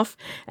spinoff,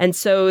 and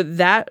so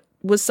that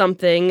was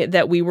something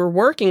that we were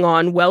working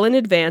on well in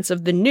advance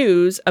of the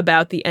news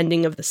about the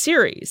ending of the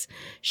series.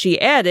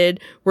 She added,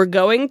 "We're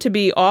going to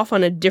be off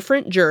on a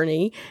different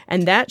journey,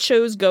 and that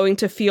show's going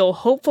to feel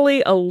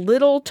hopefully a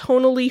little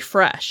tonally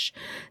fresh.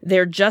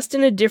 They're just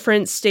in a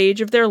different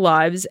stage of their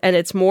lives, and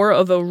it's more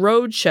of a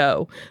road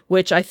show,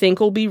 which I think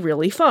will be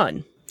really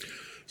fun."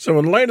 So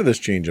in light of this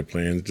change of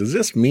plans, does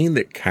this mean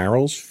that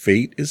Carol's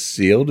fate is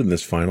sealed in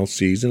this final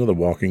season of The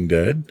Walking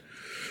Dead?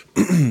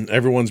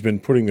 Everyone's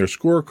been putting their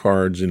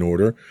scorecards in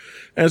order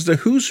as to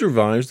who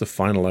survives the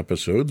final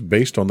episodes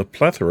based on the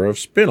plethora of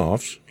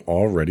spin-offs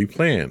already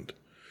planned.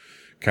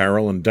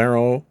 Carol and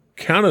Daryl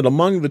counted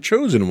among the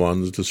chosen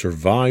ones to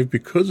survive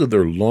because of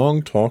their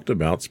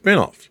long-talked-about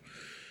spin-offs.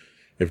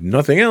 If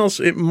nothing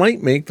else, it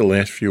might make the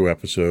last few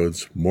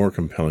episodes more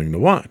compelling to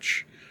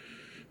watch.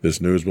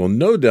 This news will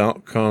no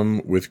doubt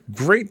come with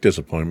great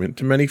disappointment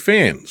to many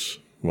fans.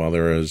 While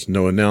there is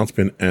no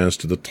announcement as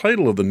to the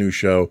title of the new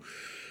show,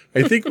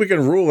 I think we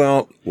can rule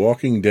out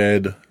Walking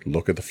Dead,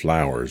 Look at the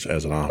Flowers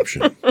as an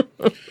option.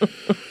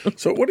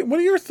 So what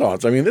are your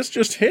thoughts? I mean, this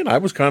just hit. I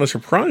was kind of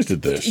surprised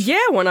at this.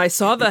 Yeah, when I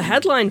saw the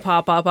headline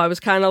pop up, I was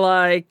kind of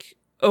like,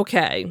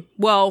 okay.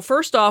 Well,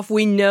 first off,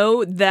 we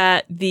know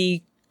that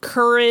the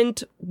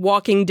current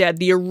Walking Dead,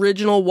 the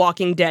original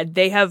Walking Dead,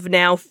 they have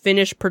now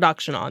finished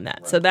production on that.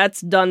 Right. So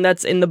that's done.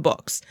 That's in the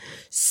books.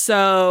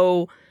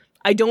 So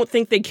I don't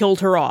think they killed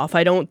her off.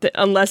 I don't,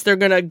 unless they're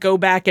going to go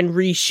back and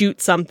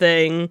reshoot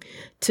something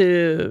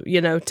to,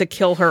 to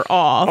kill her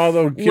off.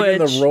 Although, given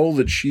the role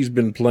that she's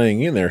been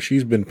playing in there,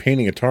 she's been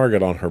painting a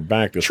target on her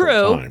back this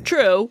whole time.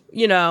 True.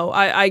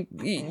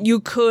 You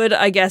could,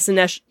 I guess, in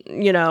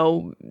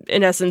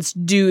essence,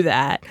 do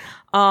that.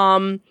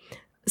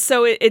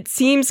 So it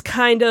seems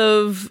kind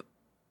of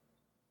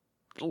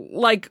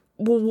like,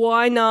 well,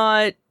 why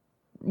not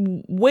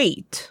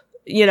wait?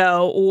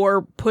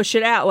 Or push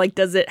it out? Like,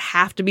 does it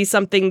have to be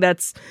something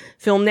that's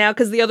filmed now?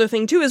 Because the other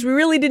thing, too, is we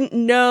really didn't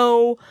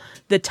know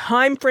the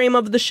time frame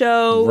of the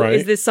show. Right.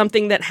 Is this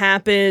something that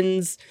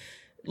happens,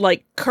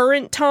 like,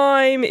 current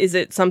time? Is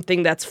it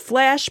something that's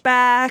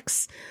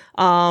flashbacks?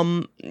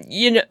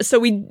 So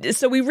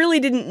we really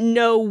didn't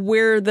know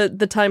where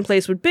the time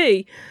place would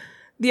be.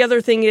 The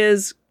other thing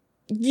is,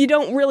 you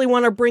don't really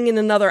want to bring in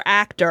another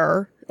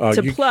actor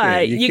to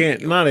play. You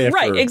can't, not after...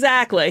 Right,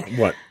 exactly.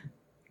 What?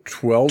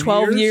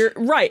 12 years?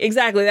 Right,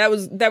 exactly. That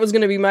was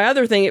going to be my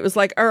other thing. It was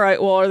like, all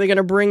right, well, are they going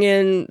to bring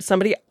in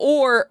somebody,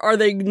 or are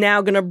they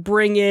now going to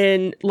bring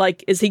in,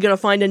 like, is he going to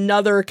find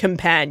another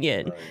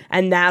companion? Right.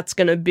 And that's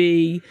going to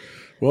be...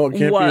 Well, it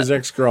can't be his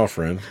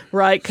ex-girlfriend.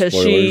 Right, because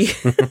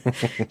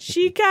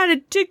she kind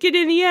of took it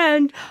in the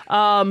end.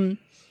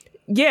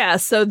 Yeah,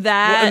 so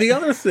that... Well, and the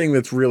other thing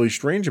that's really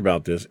strange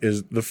about this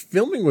is the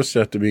filming was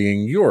set to be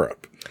in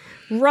Europe.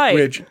 Right.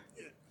 Which...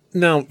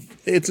 Now,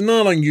 it's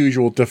not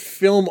unusual to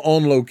film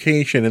on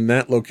location and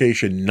that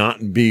location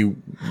not be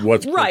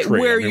what's portrayed. Right,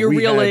 where you're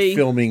really... had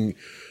filming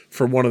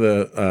for one of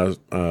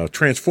the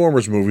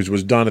Transformers movies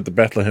was done at the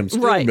Bethlehem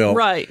Steel Mill.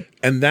 Right.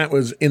 And that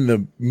was in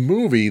the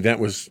movie, that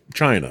was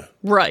China.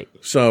 Right.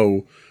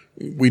 So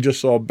we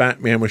just saw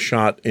Batman was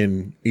shot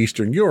in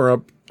Eastern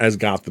Europe as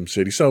Gotham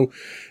City. So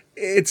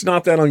it's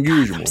not that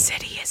unusual. Gotham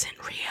City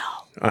isn't real.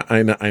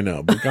 I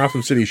know, but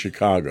Gotham City is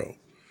Chicago.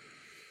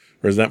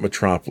 Or is that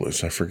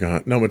Metropolis? I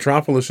forgot. No,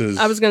 Metropolis is...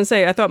 I was going to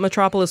say, I thought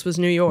Metropolis was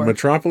New York.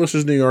 Metropolis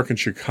is New York and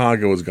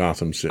Chicago is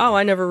Gotham City. Oh,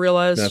 I never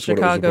realized That's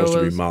Chicago what it was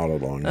supposed to be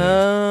modeled on.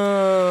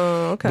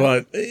 Oh, okay.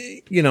 But,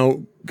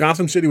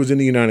 Gotham City was in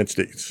the United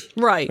States.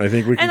 Right. I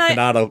think we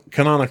can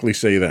canonically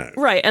say that.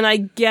 Right. And I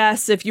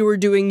guess if you were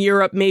doing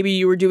Europe, maybe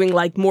you were doing,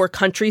 like, more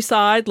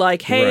countryside.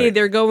 Like, hey,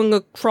 They're going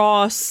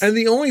across... And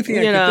the only thing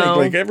I can think,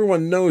 like,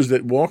 everyone knows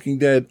that Walking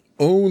Dead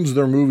owns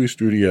their movie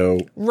studio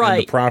and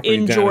the property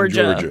down in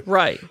Georgia.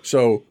 Right.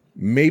 So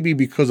maybe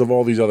because of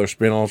all these other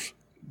spinoffs,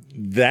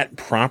 that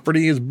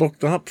property is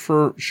booked up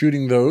for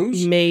shooting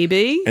those.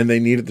 Maybe. And they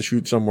needed to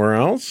shoot somewhere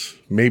else.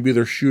 Maybe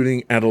they're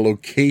shooting at a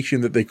location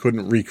that they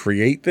couldn't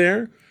recreate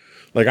there.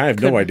 Like, I have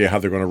no idea how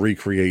they're going to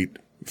recreate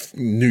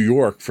New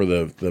York for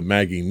the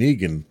Maggie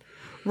Negan.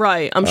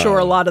 Right. I'm sure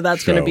a lot of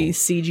that's going to be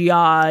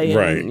CGI.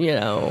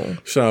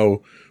 And,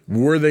 So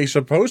were they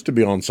supposed to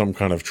be on some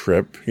kind of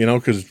trip,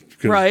 because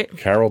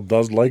Carol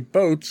does like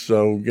boats,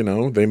 so,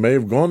 they may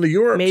have gone to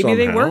Europe somehow.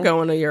 They were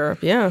going to Europe,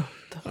 yeah.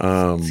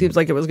 Seems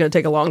like it was going to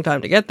take a long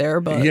time to get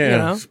there, but,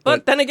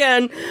 But then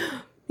again,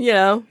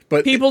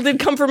 but people did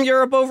come from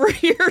Europe over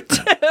here,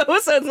 too,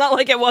 so it's not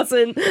like it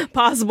wasn't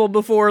possible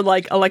before,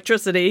 like,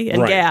 electricity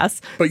and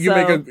gas. But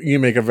you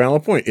make a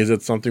valid point. Is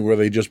it something where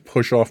they just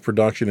push off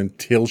production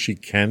until she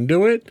can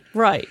do it?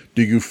 Right.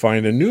 Do you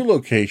find a new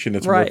location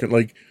that's working,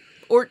 like...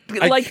 Or,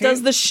 like,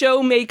 does the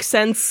show make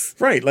sense?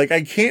 Right. Like,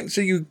 I can't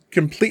see you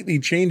completely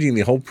changing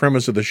the whole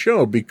premise of the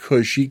show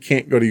because she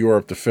can't go to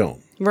Europe to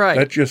film. Right.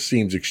 That just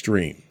seems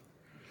extreme.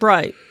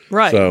 Right.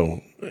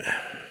 So...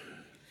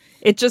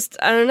 It just,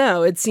 I don't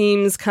know. It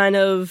seems kind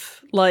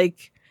of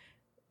like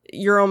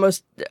you're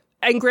almost...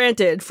 And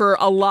granted, for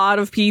a lot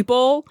of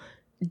people...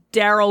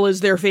 Daryl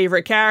is their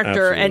favorite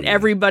character, Absolutely. And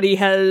everybody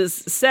has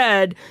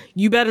said,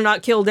 you better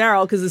not kill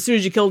Daryl, because as soon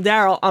as you kill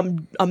Daryl,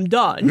 I'm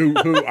done.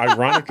 who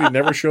ironically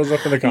never shows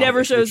up in the comics.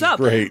 Never shows up.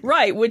 Great.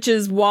 Right, which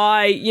is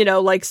why,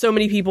 like so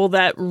many people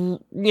that,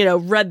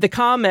 read the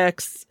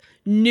comics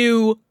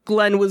knew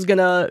Glenn was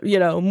gonna,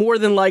 more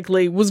than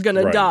likely was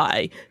gonna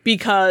die,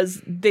 because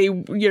they,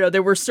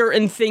 there were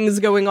certain things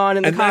going on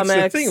in the comics.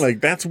 And that's the thing, like,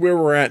 that's where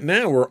we're at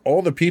now, where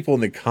all the people in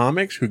the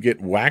comics who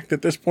get whacked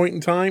at this point in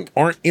time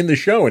aren't in the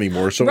show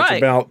anymore. So it's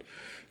about,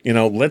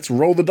 let's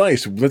roll the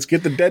dice. Let's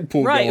get the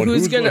Deadpool going.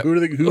 Who's going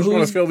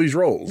to fill these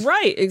roles?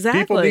 Right, exactly.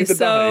 People need to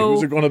die.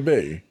 Who's it going to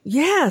be?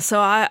 Yeah, so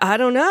I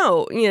don't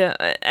know.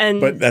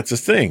 But that's the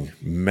thing.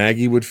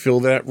 Maggie would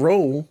fill that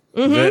role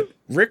that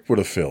Rick would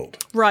have filled.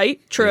 Right,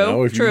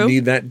 true. If you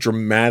need that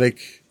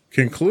dramatic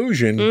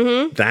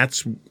conclusion,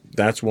 that's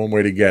one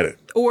way to get it.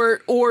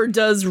 Or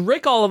does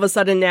Rick all of a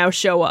sudden now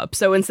show up?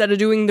 So instead of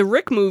doing the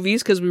Rick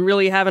movies, because we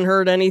really haven't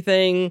heard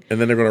anything... And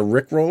then they're going to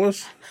Rick roll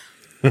us?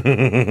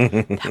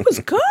 That was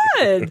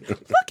good.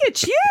 Look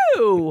at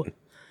you.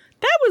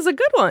 That was a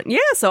good one. Yeah,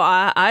 so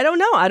I don't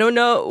know. I don't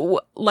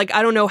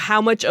know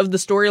how much of the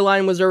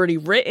storyline was already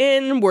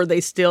written. Were they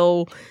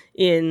still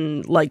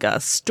in like a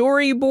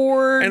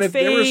storyboard and if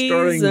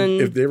phase?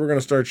 if they were going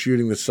to start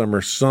shooting this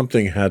summer,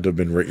 something had to have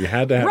been written. You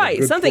had to have a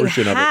good something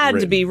portion of it had to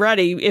written. be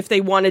ready if they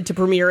wanted to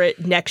premiere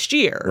it next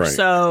year. Right.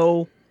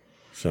 So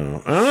I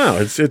don't know.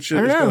 It's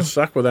going to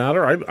suck without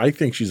her. I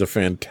think she's a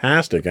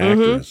fantastic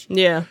actress.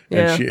 Yeah,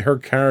 yeah. And her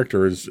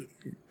character is,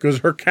 because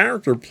her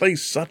character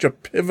plays such a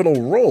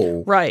pivotal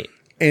role. Right.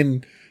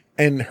 And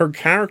her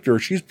character,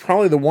 she's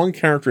probably the one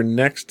character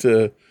next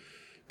to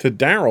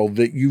Daryl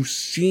that you've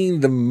seen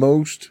the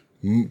most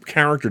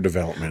character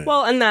development.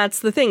 Well, and that's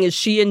the thing, is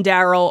she and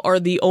Daryl are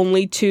the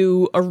only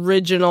two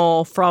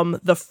original from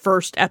the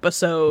first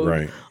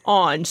episode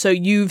on. So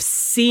you've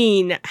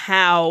seen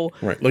how...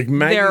 Right. Like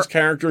Maggie's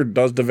character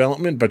does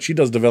development, but she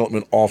does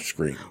development off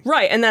screen.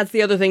 Right. And that's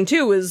the other thing,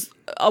 too, is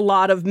a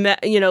lot of,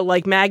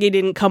 like Maggie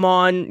didn't come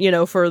on,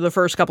 for the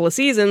first couple of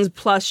seasons.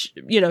 Plus,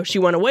 she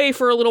went away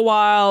for a little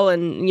while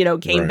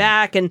and, came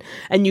back. And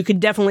you could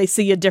definitely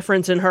see a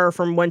difference in her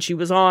from when she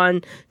was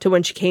on to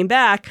when she came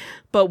back.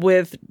 But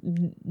with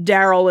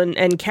Daryl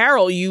and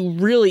Carol, you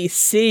really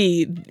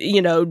see,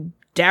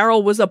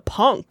 Daryl was a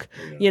punk.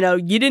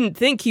 You didn't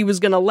think he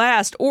was going to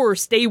last or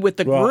stay with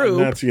the group. And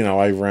that's,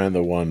 I ran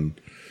the one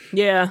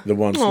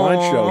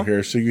slideshow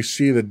here. So you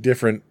see the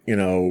different,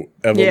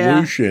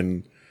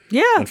 evolution.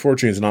 Yeah.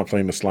 Unfortunately, it's not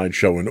playing the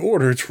slideshow in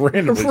order. It's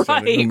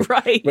randomly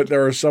right. But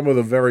there are some of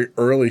the very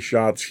early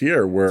shots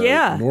here where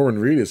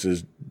Norman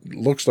Reedus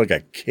looks like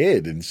a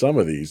kid in some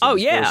of these.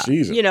 First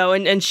season.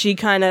 And she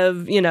kind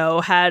of,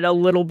 had a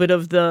little bit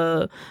of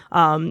the,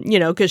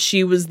 because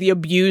she was the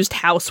abused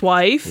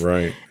housewife.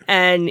 Right.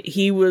 And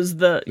he was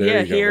the,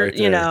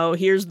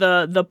 here's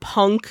the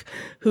punk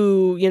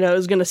who,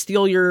 is going to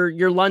steal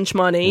your lunch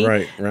money.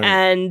 Right.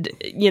 And,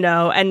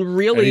 and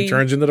really. And he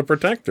turns into the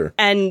protector.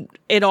 And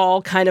it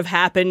all kind of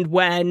happened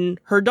when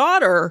her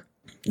daughter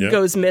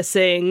goes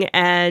missing.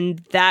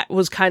 And that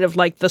was kind of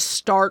like the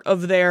start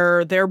of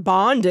their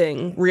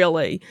bonding,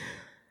 really.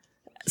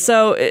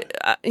 So, I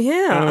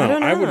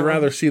don't know. I would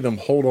rather see them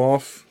hold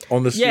off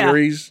on the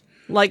series.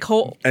 Like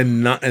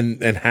and not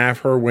and have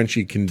her when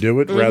she can do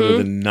it, rather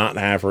than not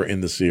have her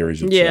in the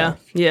series itself.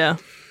 Yeah.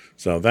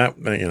 So that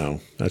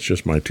that's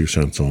just my 2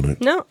 cents on it.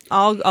 No,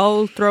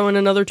 I'll throw in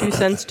another 2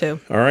 cents too.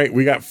 All right,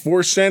 we got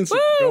 4 cents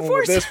going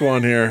with this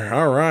one here.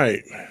 All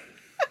right.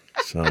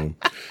 So,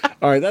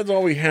 all right, that's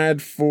all we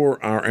had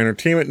for our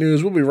entertainment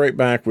news. We'll be right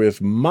back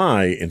with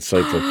my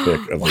insightful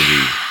pick of the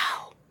week.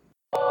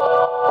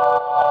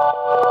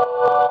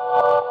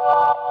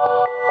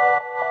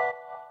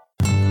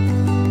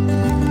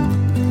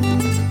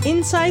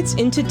 Insights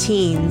into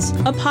Teens,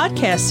 a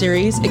podcast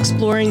series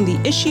exploring the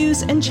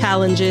issues and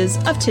challenges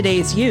of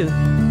today's youth.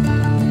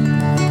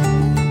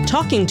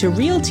 Talking to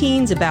real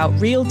teens about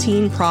real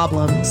teen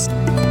problems.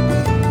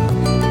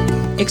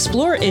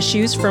 Explore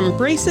issues from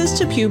braces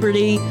to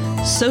puberty,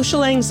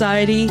 social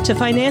anxiety to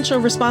financial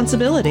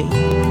responsibility.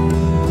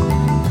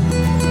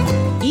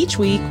 Each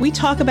week, we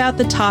talk about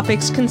the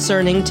topics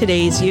concerning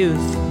today's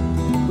youth.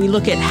 We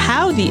look at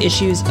how the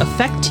issues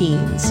affect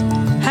teens,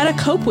 how to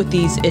cope with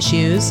these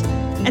issues,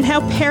 and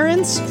how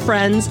parents,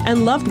 friends,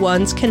 and loved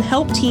ones can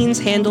help teens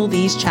handle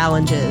these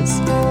challenges.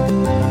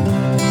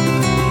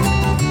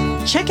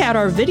 Check out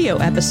our video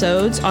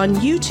episodes on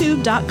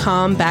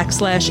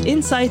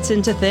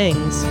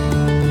youtube.com/insightsintothings.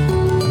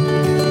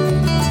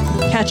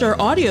 Catch our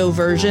audio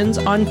versions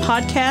on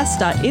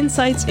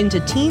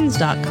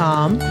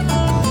podcast.insightsintoteens.com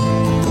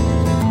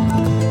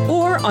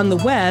or on the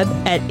web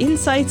at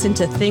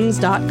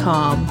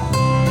insightsintothings.com.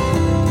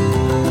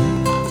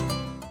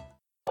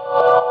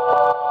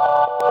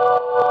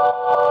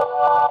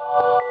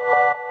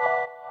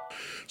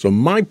 So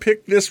my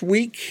pick this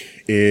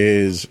week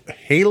is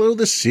Halo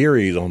the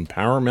series on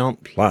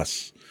Paramount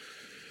Plus.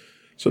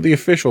 So the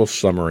official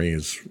summary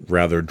is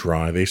rather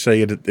dry. They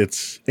say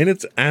it's in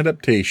its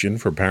adaptation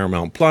for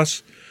Paramount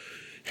Plus,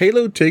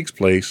 Halo takes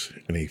place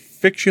in a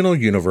fictional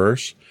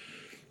universe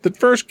that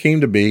first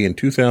came to be in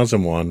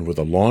 2001 with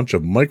the launch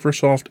of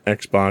Microsoft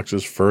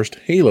Xbox's first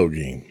Halo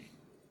game.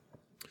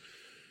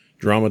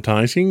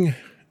 Dramatizing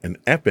an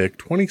epic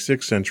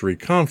 26th century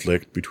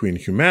conflict between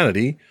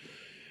humanity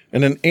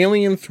and an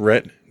alien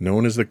threat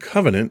known as the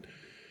Covenant,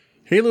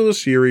 Halo the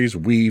series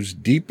weaves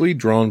deeply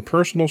drawn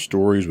personal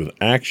stories with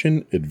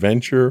action,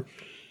 adventure,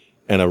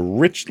 and a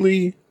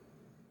richly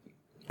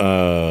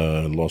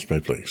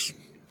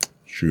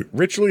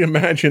richly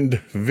imagined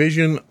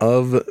vision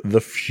of the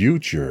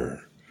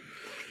future.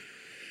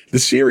 The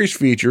series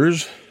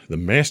features the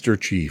Master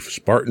Chief,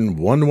 Spartan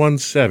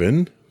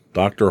 117,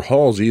 Dr.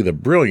 Halsey, the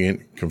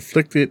brilliant,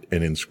 conflicted,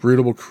 and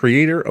inscrutable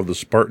creator of the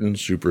Spartan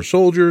super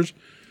soldiers,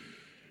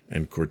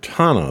 and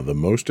Cortana, the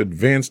most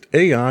advanced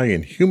AI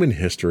in human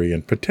history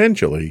and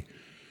potentially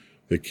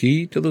the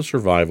key to the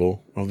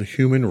survival of the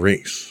human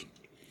race.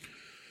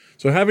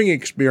 So having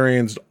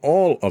experienced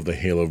all of the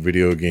Halo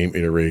video game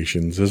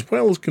iterations, as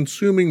well as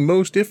consuming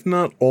most, if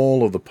not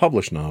all, of the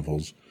published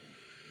novels,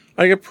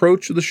 I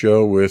approached the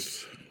show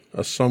with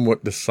a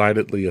somewhat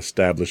decidedly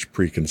established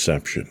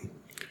preconception.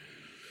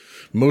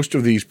 Most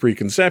of these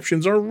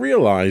preconceptions are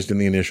realized in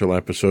the initial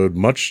episode,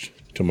 much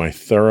to my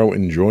thorough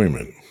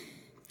enjoyment.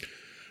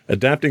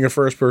 Adapting a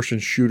first-person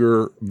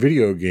shooter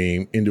video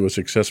game into a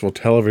successful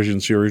television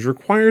series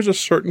requires a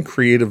certain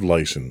creative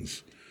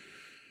license.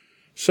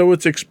 So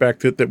it's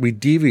expected that we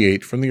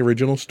deviate from the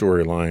original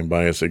storyline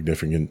by a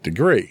significant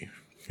degree.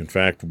 In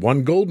fact,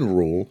 one golden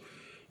rule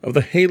of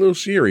the Halo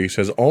series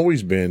has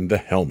always been the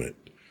helmet.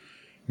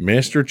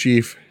 Master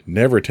Chief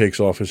never takes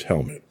off his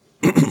helmet,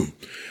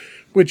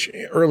 which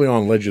early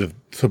on led you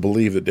to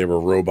believe that they were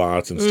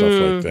robots and stuff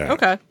like that.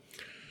 Okay.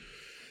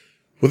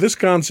 Well, this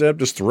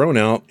concept is thrown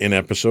out in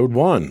episode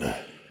 1,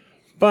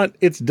 but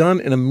it's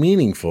done in a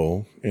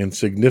meaningful and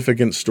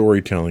significant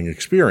storytelling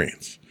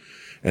experience,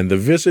 and the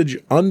visage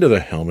under the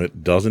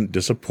helmet doesn't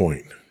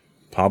disappoint.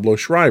 Pablo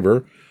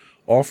Schreiber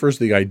offers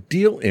the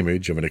ideal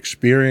image of an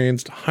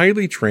experienced,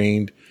 highly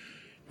trained,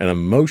 and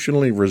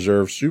emotionally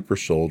reserved super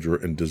soldier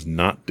and does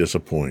not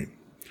disappoint.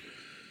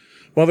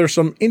 While there's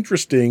some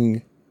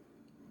interesting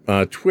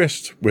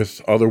twist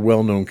with other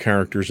well-known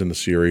characters in the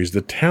series, the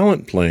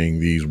talent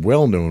playing these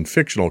well-known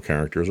fictional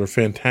characters are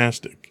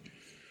fantastic.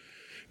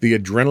 The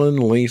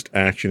adrenaline-laced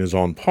action is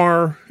on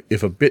par,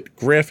 if a bit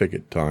graphic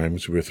at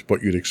times, with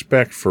what you'd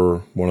expect for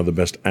one of the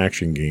best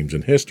action games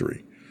in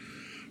history.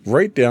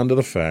 Right down to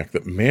the fact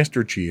that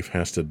Master Chief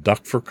has to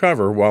duck for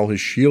cover while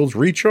his shields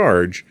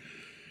recharge.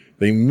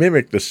 They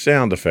mimic the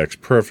sound effects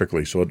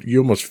perfectly, so you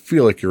almost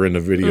feel like you're in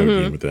a video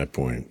game at that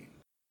point.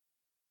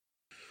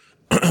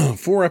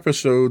 4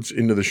 episodes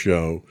into the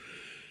show,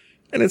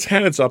 and it's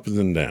had its ups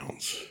and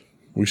downs.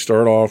 We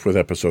start off with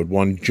episode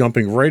 1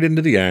 jumping right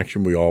into the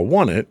action we all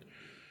wanted.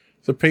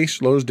 The pace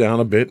slows down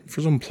a bit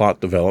for some plot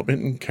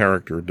development and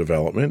character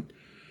development,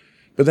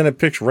 but then it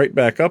picks right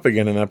back up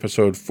again in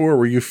episode 4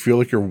 where you feel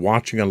like you're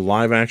watching a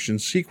live-action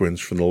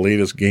sequence from the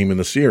latest game in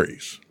the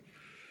series.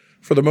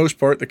 For the most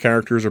part, the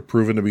characters are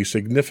proven to be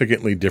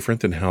significantly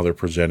different than how they're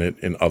presented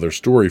in other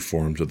story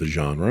forms of the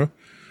genre.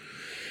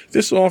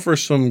 This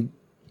offers some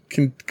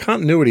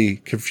continuity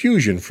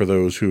confusion for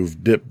those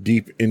who've dipped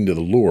deep into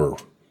the lore,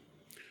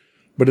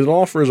 but it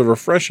offers a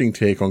refreshing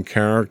take on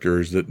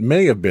characters that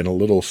may have been a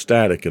little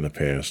static in the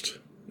past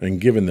and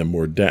given them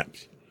more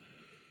depth.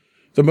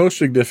 The most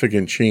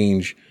significant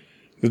change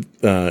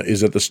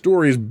is that the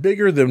story is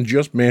bigger than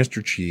just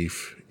Master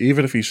Chief,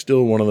 even if he's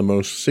still one of the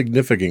most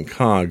significant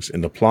cogs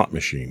in the plot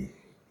machine.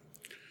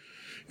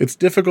 It's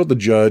difficult to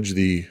judge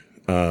the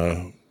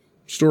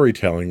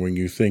storytelling when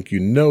you think you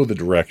know the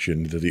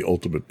direction that the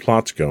ultimate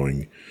plot's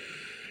going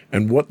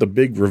and what the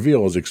big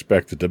reveal is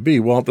expected to be,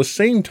 while at the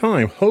same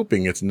time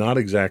hoping it's not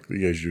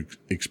exactly as you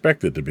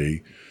expect it to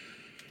be,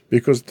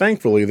 because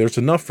thankfully there's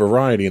enough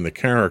variety in the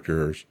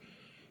characters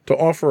to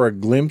offer a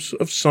glimpse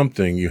of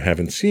something you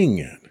haven't seen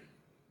yet.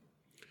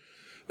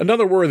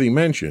 Another worthy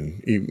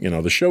mention,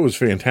 the show is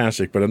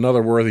fantastic, but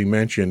another worthy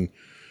mention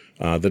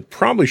that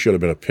probably should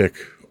have been a pick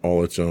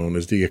all its own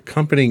is the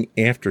accompanying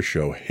after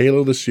show,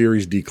 Halo the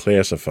Series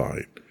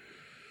Declassified.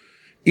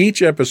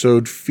 Each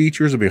episode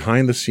features a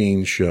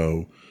behind-the-scenes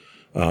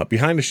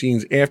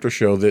after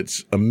show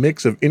that's a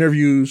mix of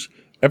interviews,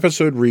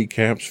 episode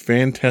recaps,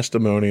 fan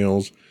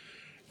testimonials,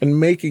 and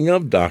making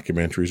of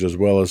documentaries, as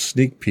well as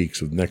sneak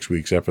peeks of next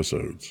week's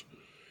episodes.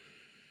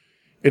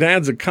 It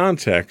adds a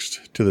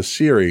context to the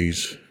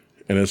series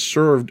and has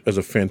served as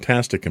a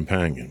fantastic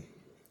companion.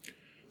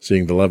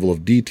 Seeing the level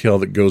of detail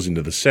that goes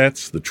into the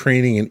sets, the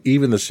training, and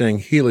even the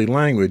Sangheili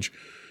language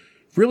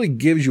really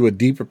gives you a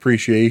deep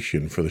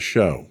appreciation for the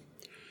show.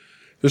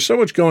 There's so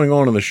much going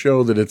on in the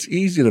show that it's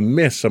easy to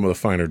miss some of the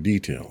finer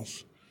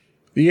details.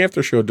 The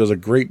after show does a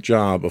great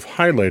job of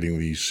highlighting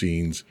these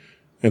scenes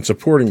and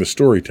supporting the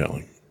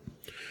storytelling.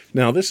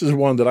 Now, this is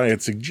one that I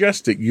had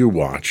suggested you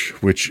watch,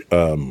 which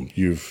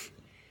you've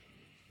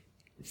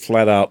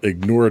flat out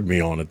ignored me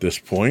on at this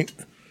point.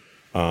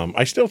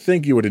 I still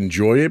think you would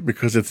enjoy it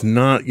because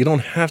you don't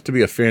have to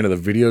be a fan of the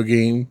video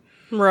game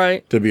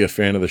to be a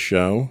fan of the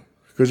show,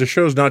 because the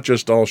show's not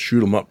just all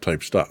shoot 'em up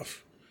type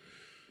stuff.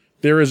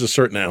 There is a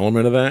certain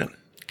element of that.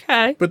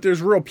 Okay. But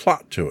there's real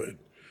plot to it.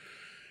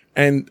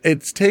 And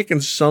it's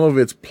taken some of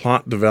its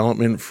plot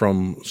development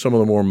from some of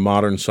the more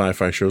modern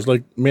sci-fi shows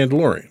like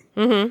Mandalorian.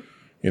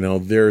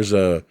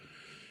 Mm-hmm.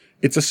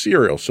 It's a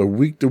serial, so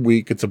week to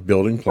week it's a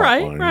building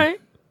plot line.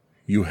 Right.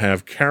 You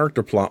have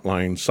character plot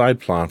lines, side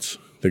plots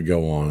that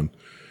go on.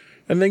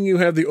 And then you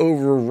have the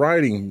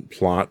overriding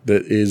plot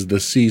that is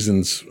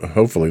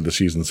hopefully the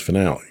season's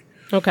finale.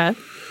 Okay.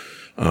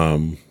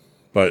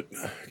 But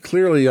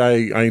clearly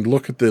I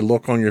look at the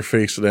look on your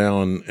face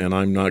now and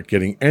I'm not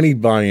getting any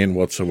buy-in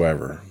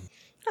whatsoever.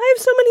 I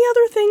have so many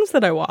other things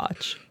that I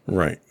watch.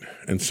 Right.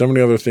 And so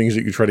many other things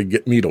that you try to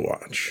get me to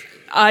watch.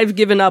 I've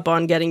given up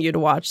on getting you to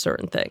watch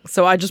certain things,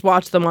 so I just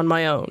watch them on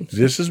my own.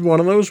 This is one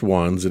of those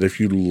ones that if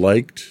you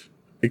liked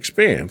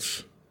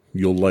Expanse,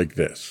 you'll like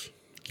this.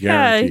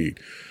 Guaranteed.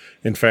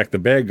 In fact, the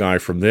bad guy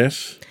from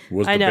this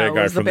was the bad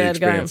guy from The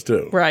Expanse,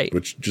 too. Right.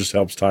 Which just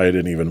helps tie it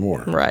in even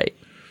more. Right.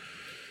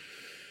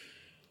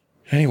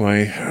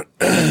 Anyway,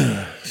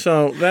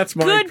 so that's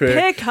my Good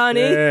pick,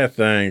 honey. Yeah,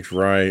 thanks.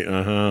 Right.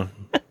 Uh-huh.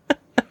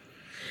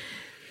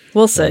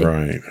 We'll see.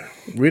 Right.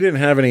 We didn't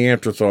have any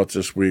afterthoughts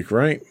this week,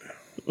 right?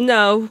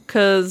 No,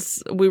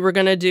 because we were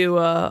going to do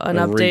an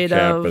update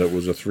recap, but it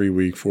was a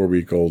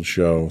 4-week-old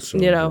show. So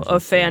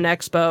of Fan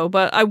Expo.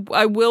 But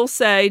I will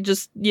say,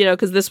 just,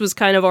 because this was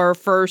kind of our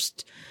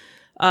first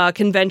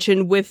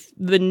convention with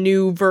the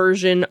new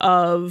version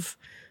of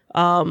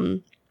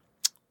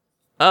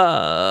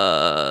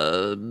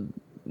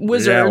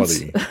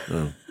Wizards.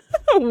 Oh.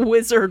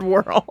 Wizard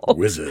World.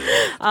 Wizard.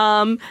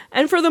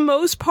 And for the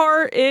most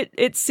part,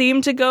 it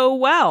seemed to go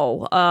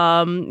well.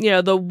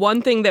 The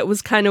one thing that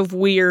was kind of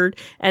weird,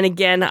 and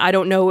again, I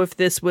don't know if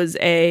this was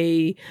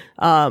a,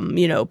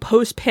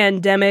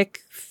 post-pandemic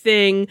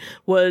thing,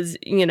 was,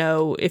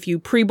 if you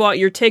pre-bought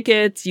your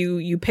tickets,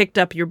 you picked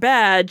up your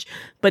badge,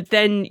 but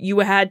then you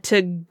had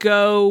to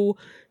go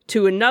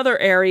to another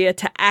area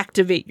to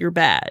activate your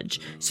badge.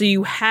 So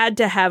you had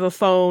to have a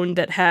phone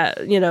that had,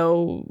 a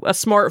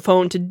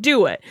smartphone to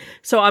do it.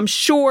 So I'm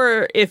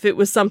sure if it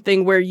was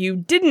something where you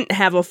didn't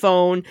have a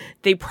phone,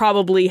 they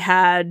probably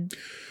had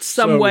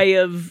some way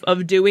of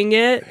doing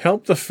it.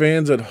 Help the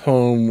fans at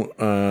home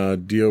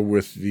deal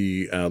with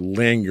the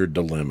lanyard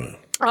dilemma.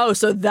 Oh,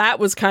 so that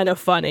was kind of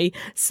funny.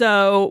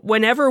 So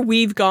whenever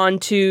we've gone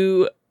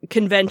to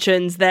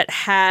conventions that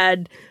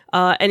had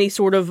any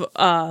sort of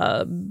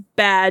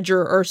badge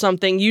or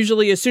something,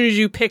 usually as soon as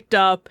you picked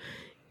up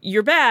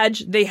your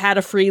badge, they had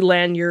a free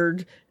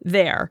lanyard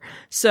there.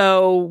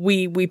 So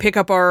we pick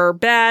up our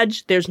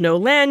badge, there's no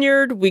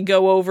lanyard, we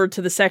go over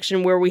to the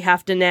section where we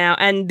have to now,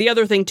 and the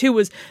other thing too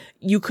was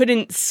you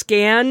couldn't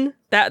scan.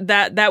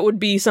 That would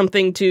be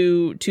something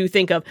to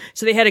think of.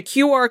 So they had a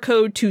QR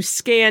code to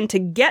scan to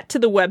get to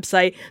the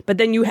website, but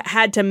then you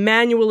had to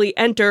manually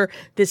enter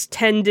this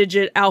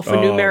 10-digit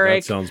alphanumeric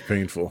that sounds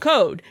painful.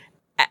 code.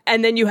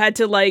 And then you had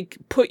to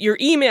put your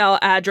email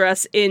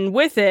address in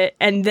with it,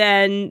 and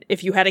then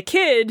if you had a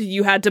kid,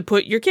 you had to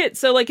put your kid.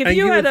 So if and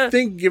you had would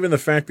think, given the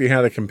fact they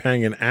had a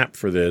companion app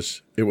for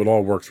this, it would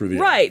all work through the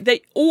app.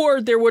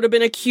 Or there would have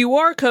been a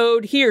QR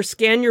code here,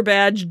 scan your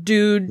badge,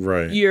 dude.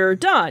 Right. You're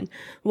done.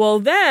 Well,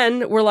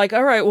 then we're like,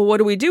 all right, well, what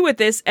do we do with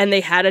this? And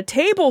they had a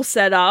table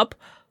set up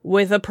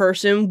with a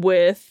person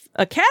with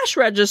a cash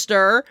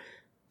register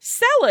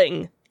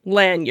selling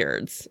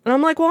lanyards. And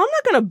I'm like, well, I'm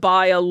not going to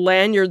buy a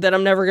lanyard that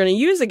I'm never going to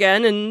use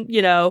again. And,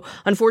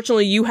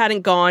 unfortunately you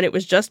hadn't gone. It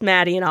was just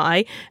Maddie and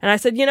I. And I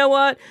said, you know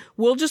what?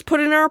 We'll just put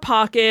it in our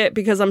pocket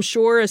because I'm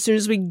sure as soon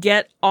as we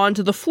get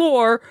onto the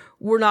floor,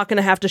 we're not going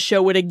to have to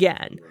show it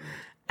again.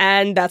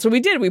 And that's what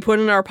we did. We put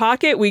it in our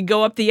pocket. We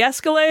go up the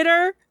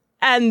escalator.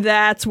 And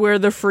that's where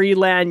the free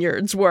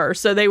lanyards were.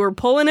 So they were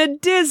pulling a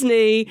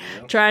Disney,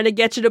 trying to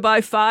get you to buy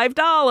a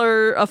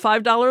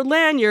 $5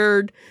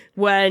 lanyard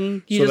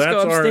when you just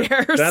go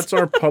upstairs. That's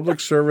our public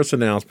service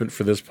announcement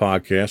for this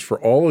podcast for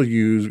all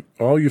you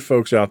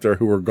folks out there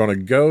who are going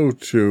to go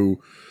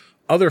to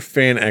other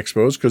fan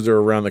expos because they're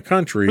around the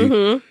country.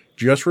 Mm-hmm.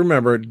 Just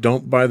remember,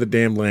 don't buy the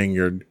damn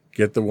lanyard.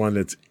 Get the one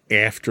that's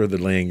after the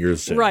lanyard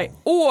sale. Right.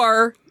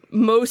 Or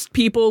most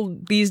people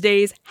these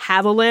days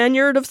have a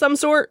lanyard of some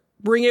sort.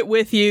 Bring it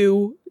with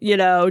you,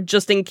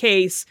 just in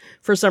case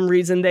for some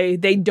reason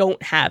they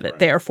don't have it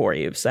there for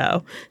you.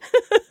 So,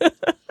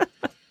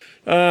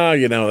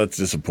 that's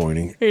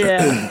disappointing.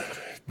 Yeah.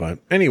 But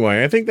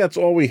anyway, I think that's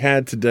all we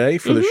had today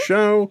for the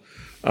show.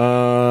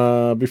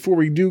 Before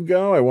we do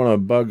go, I want to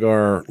bug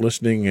our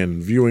listening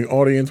and viewing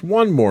audience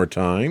one more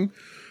time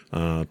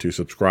to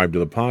subscribe to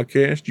the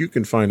podcast. You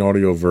can find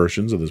audio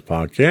versions of this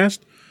podcast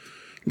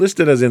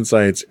listed as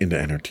Insights into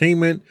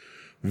Entertainment.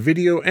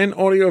 Video and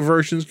audio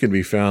versions can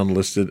be found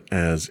listed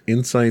as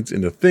Insights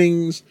into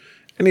Things,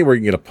 anywhere you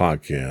can get a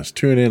podcast.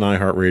 TuneIn,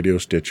 iHeartRadio,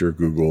 Stitcher,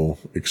 Google,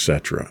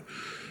 etc.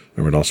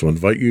 I would also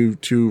invite you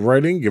to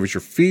write in, give us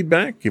your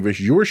feedback, give us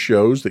your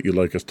shows that you'd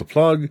like us to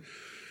plug.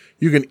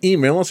 You can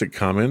email us at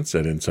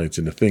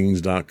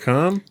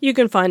comments@insightsintothings.com. You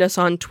can find us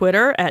on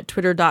Twitter at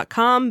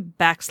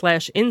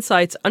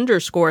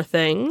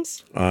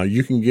twitter.com/insights_things.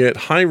 You can get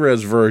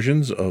high-res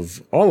versions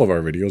of all of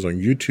our videos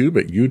on YouTube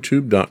at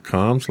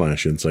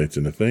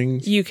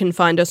youtube.com/insightsintothings. You can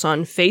find us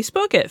on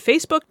Facebook at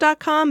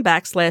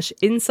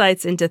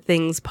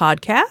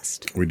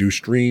facebook.com/insightsintothingspodcast. We do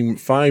stream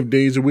 5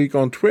 days a week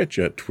on Twitch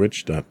at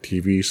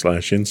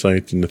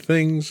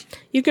twitch.tv/insightsintothings.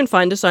 You can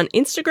find us on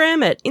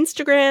Instagram at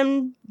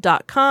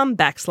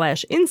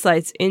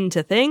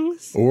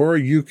instagram.com/insightsintothings. Or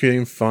you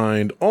can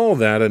find all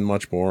that and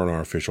much more on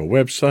our official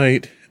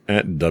website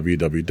at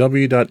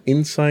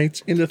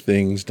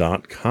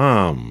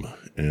www.insightsintothings.com.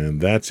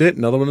 And that's it.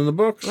 Another one in the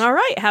books. All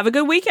right. Have a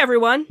good week,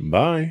 everyone.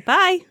 Bye.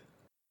 Bye.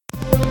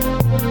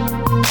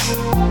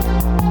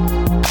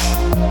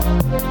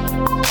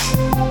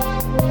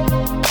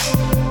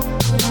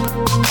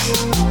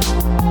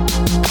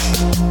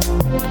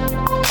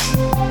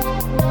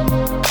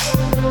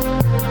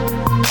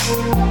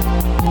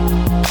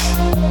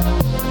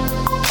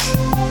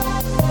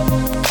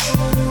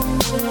 Bye.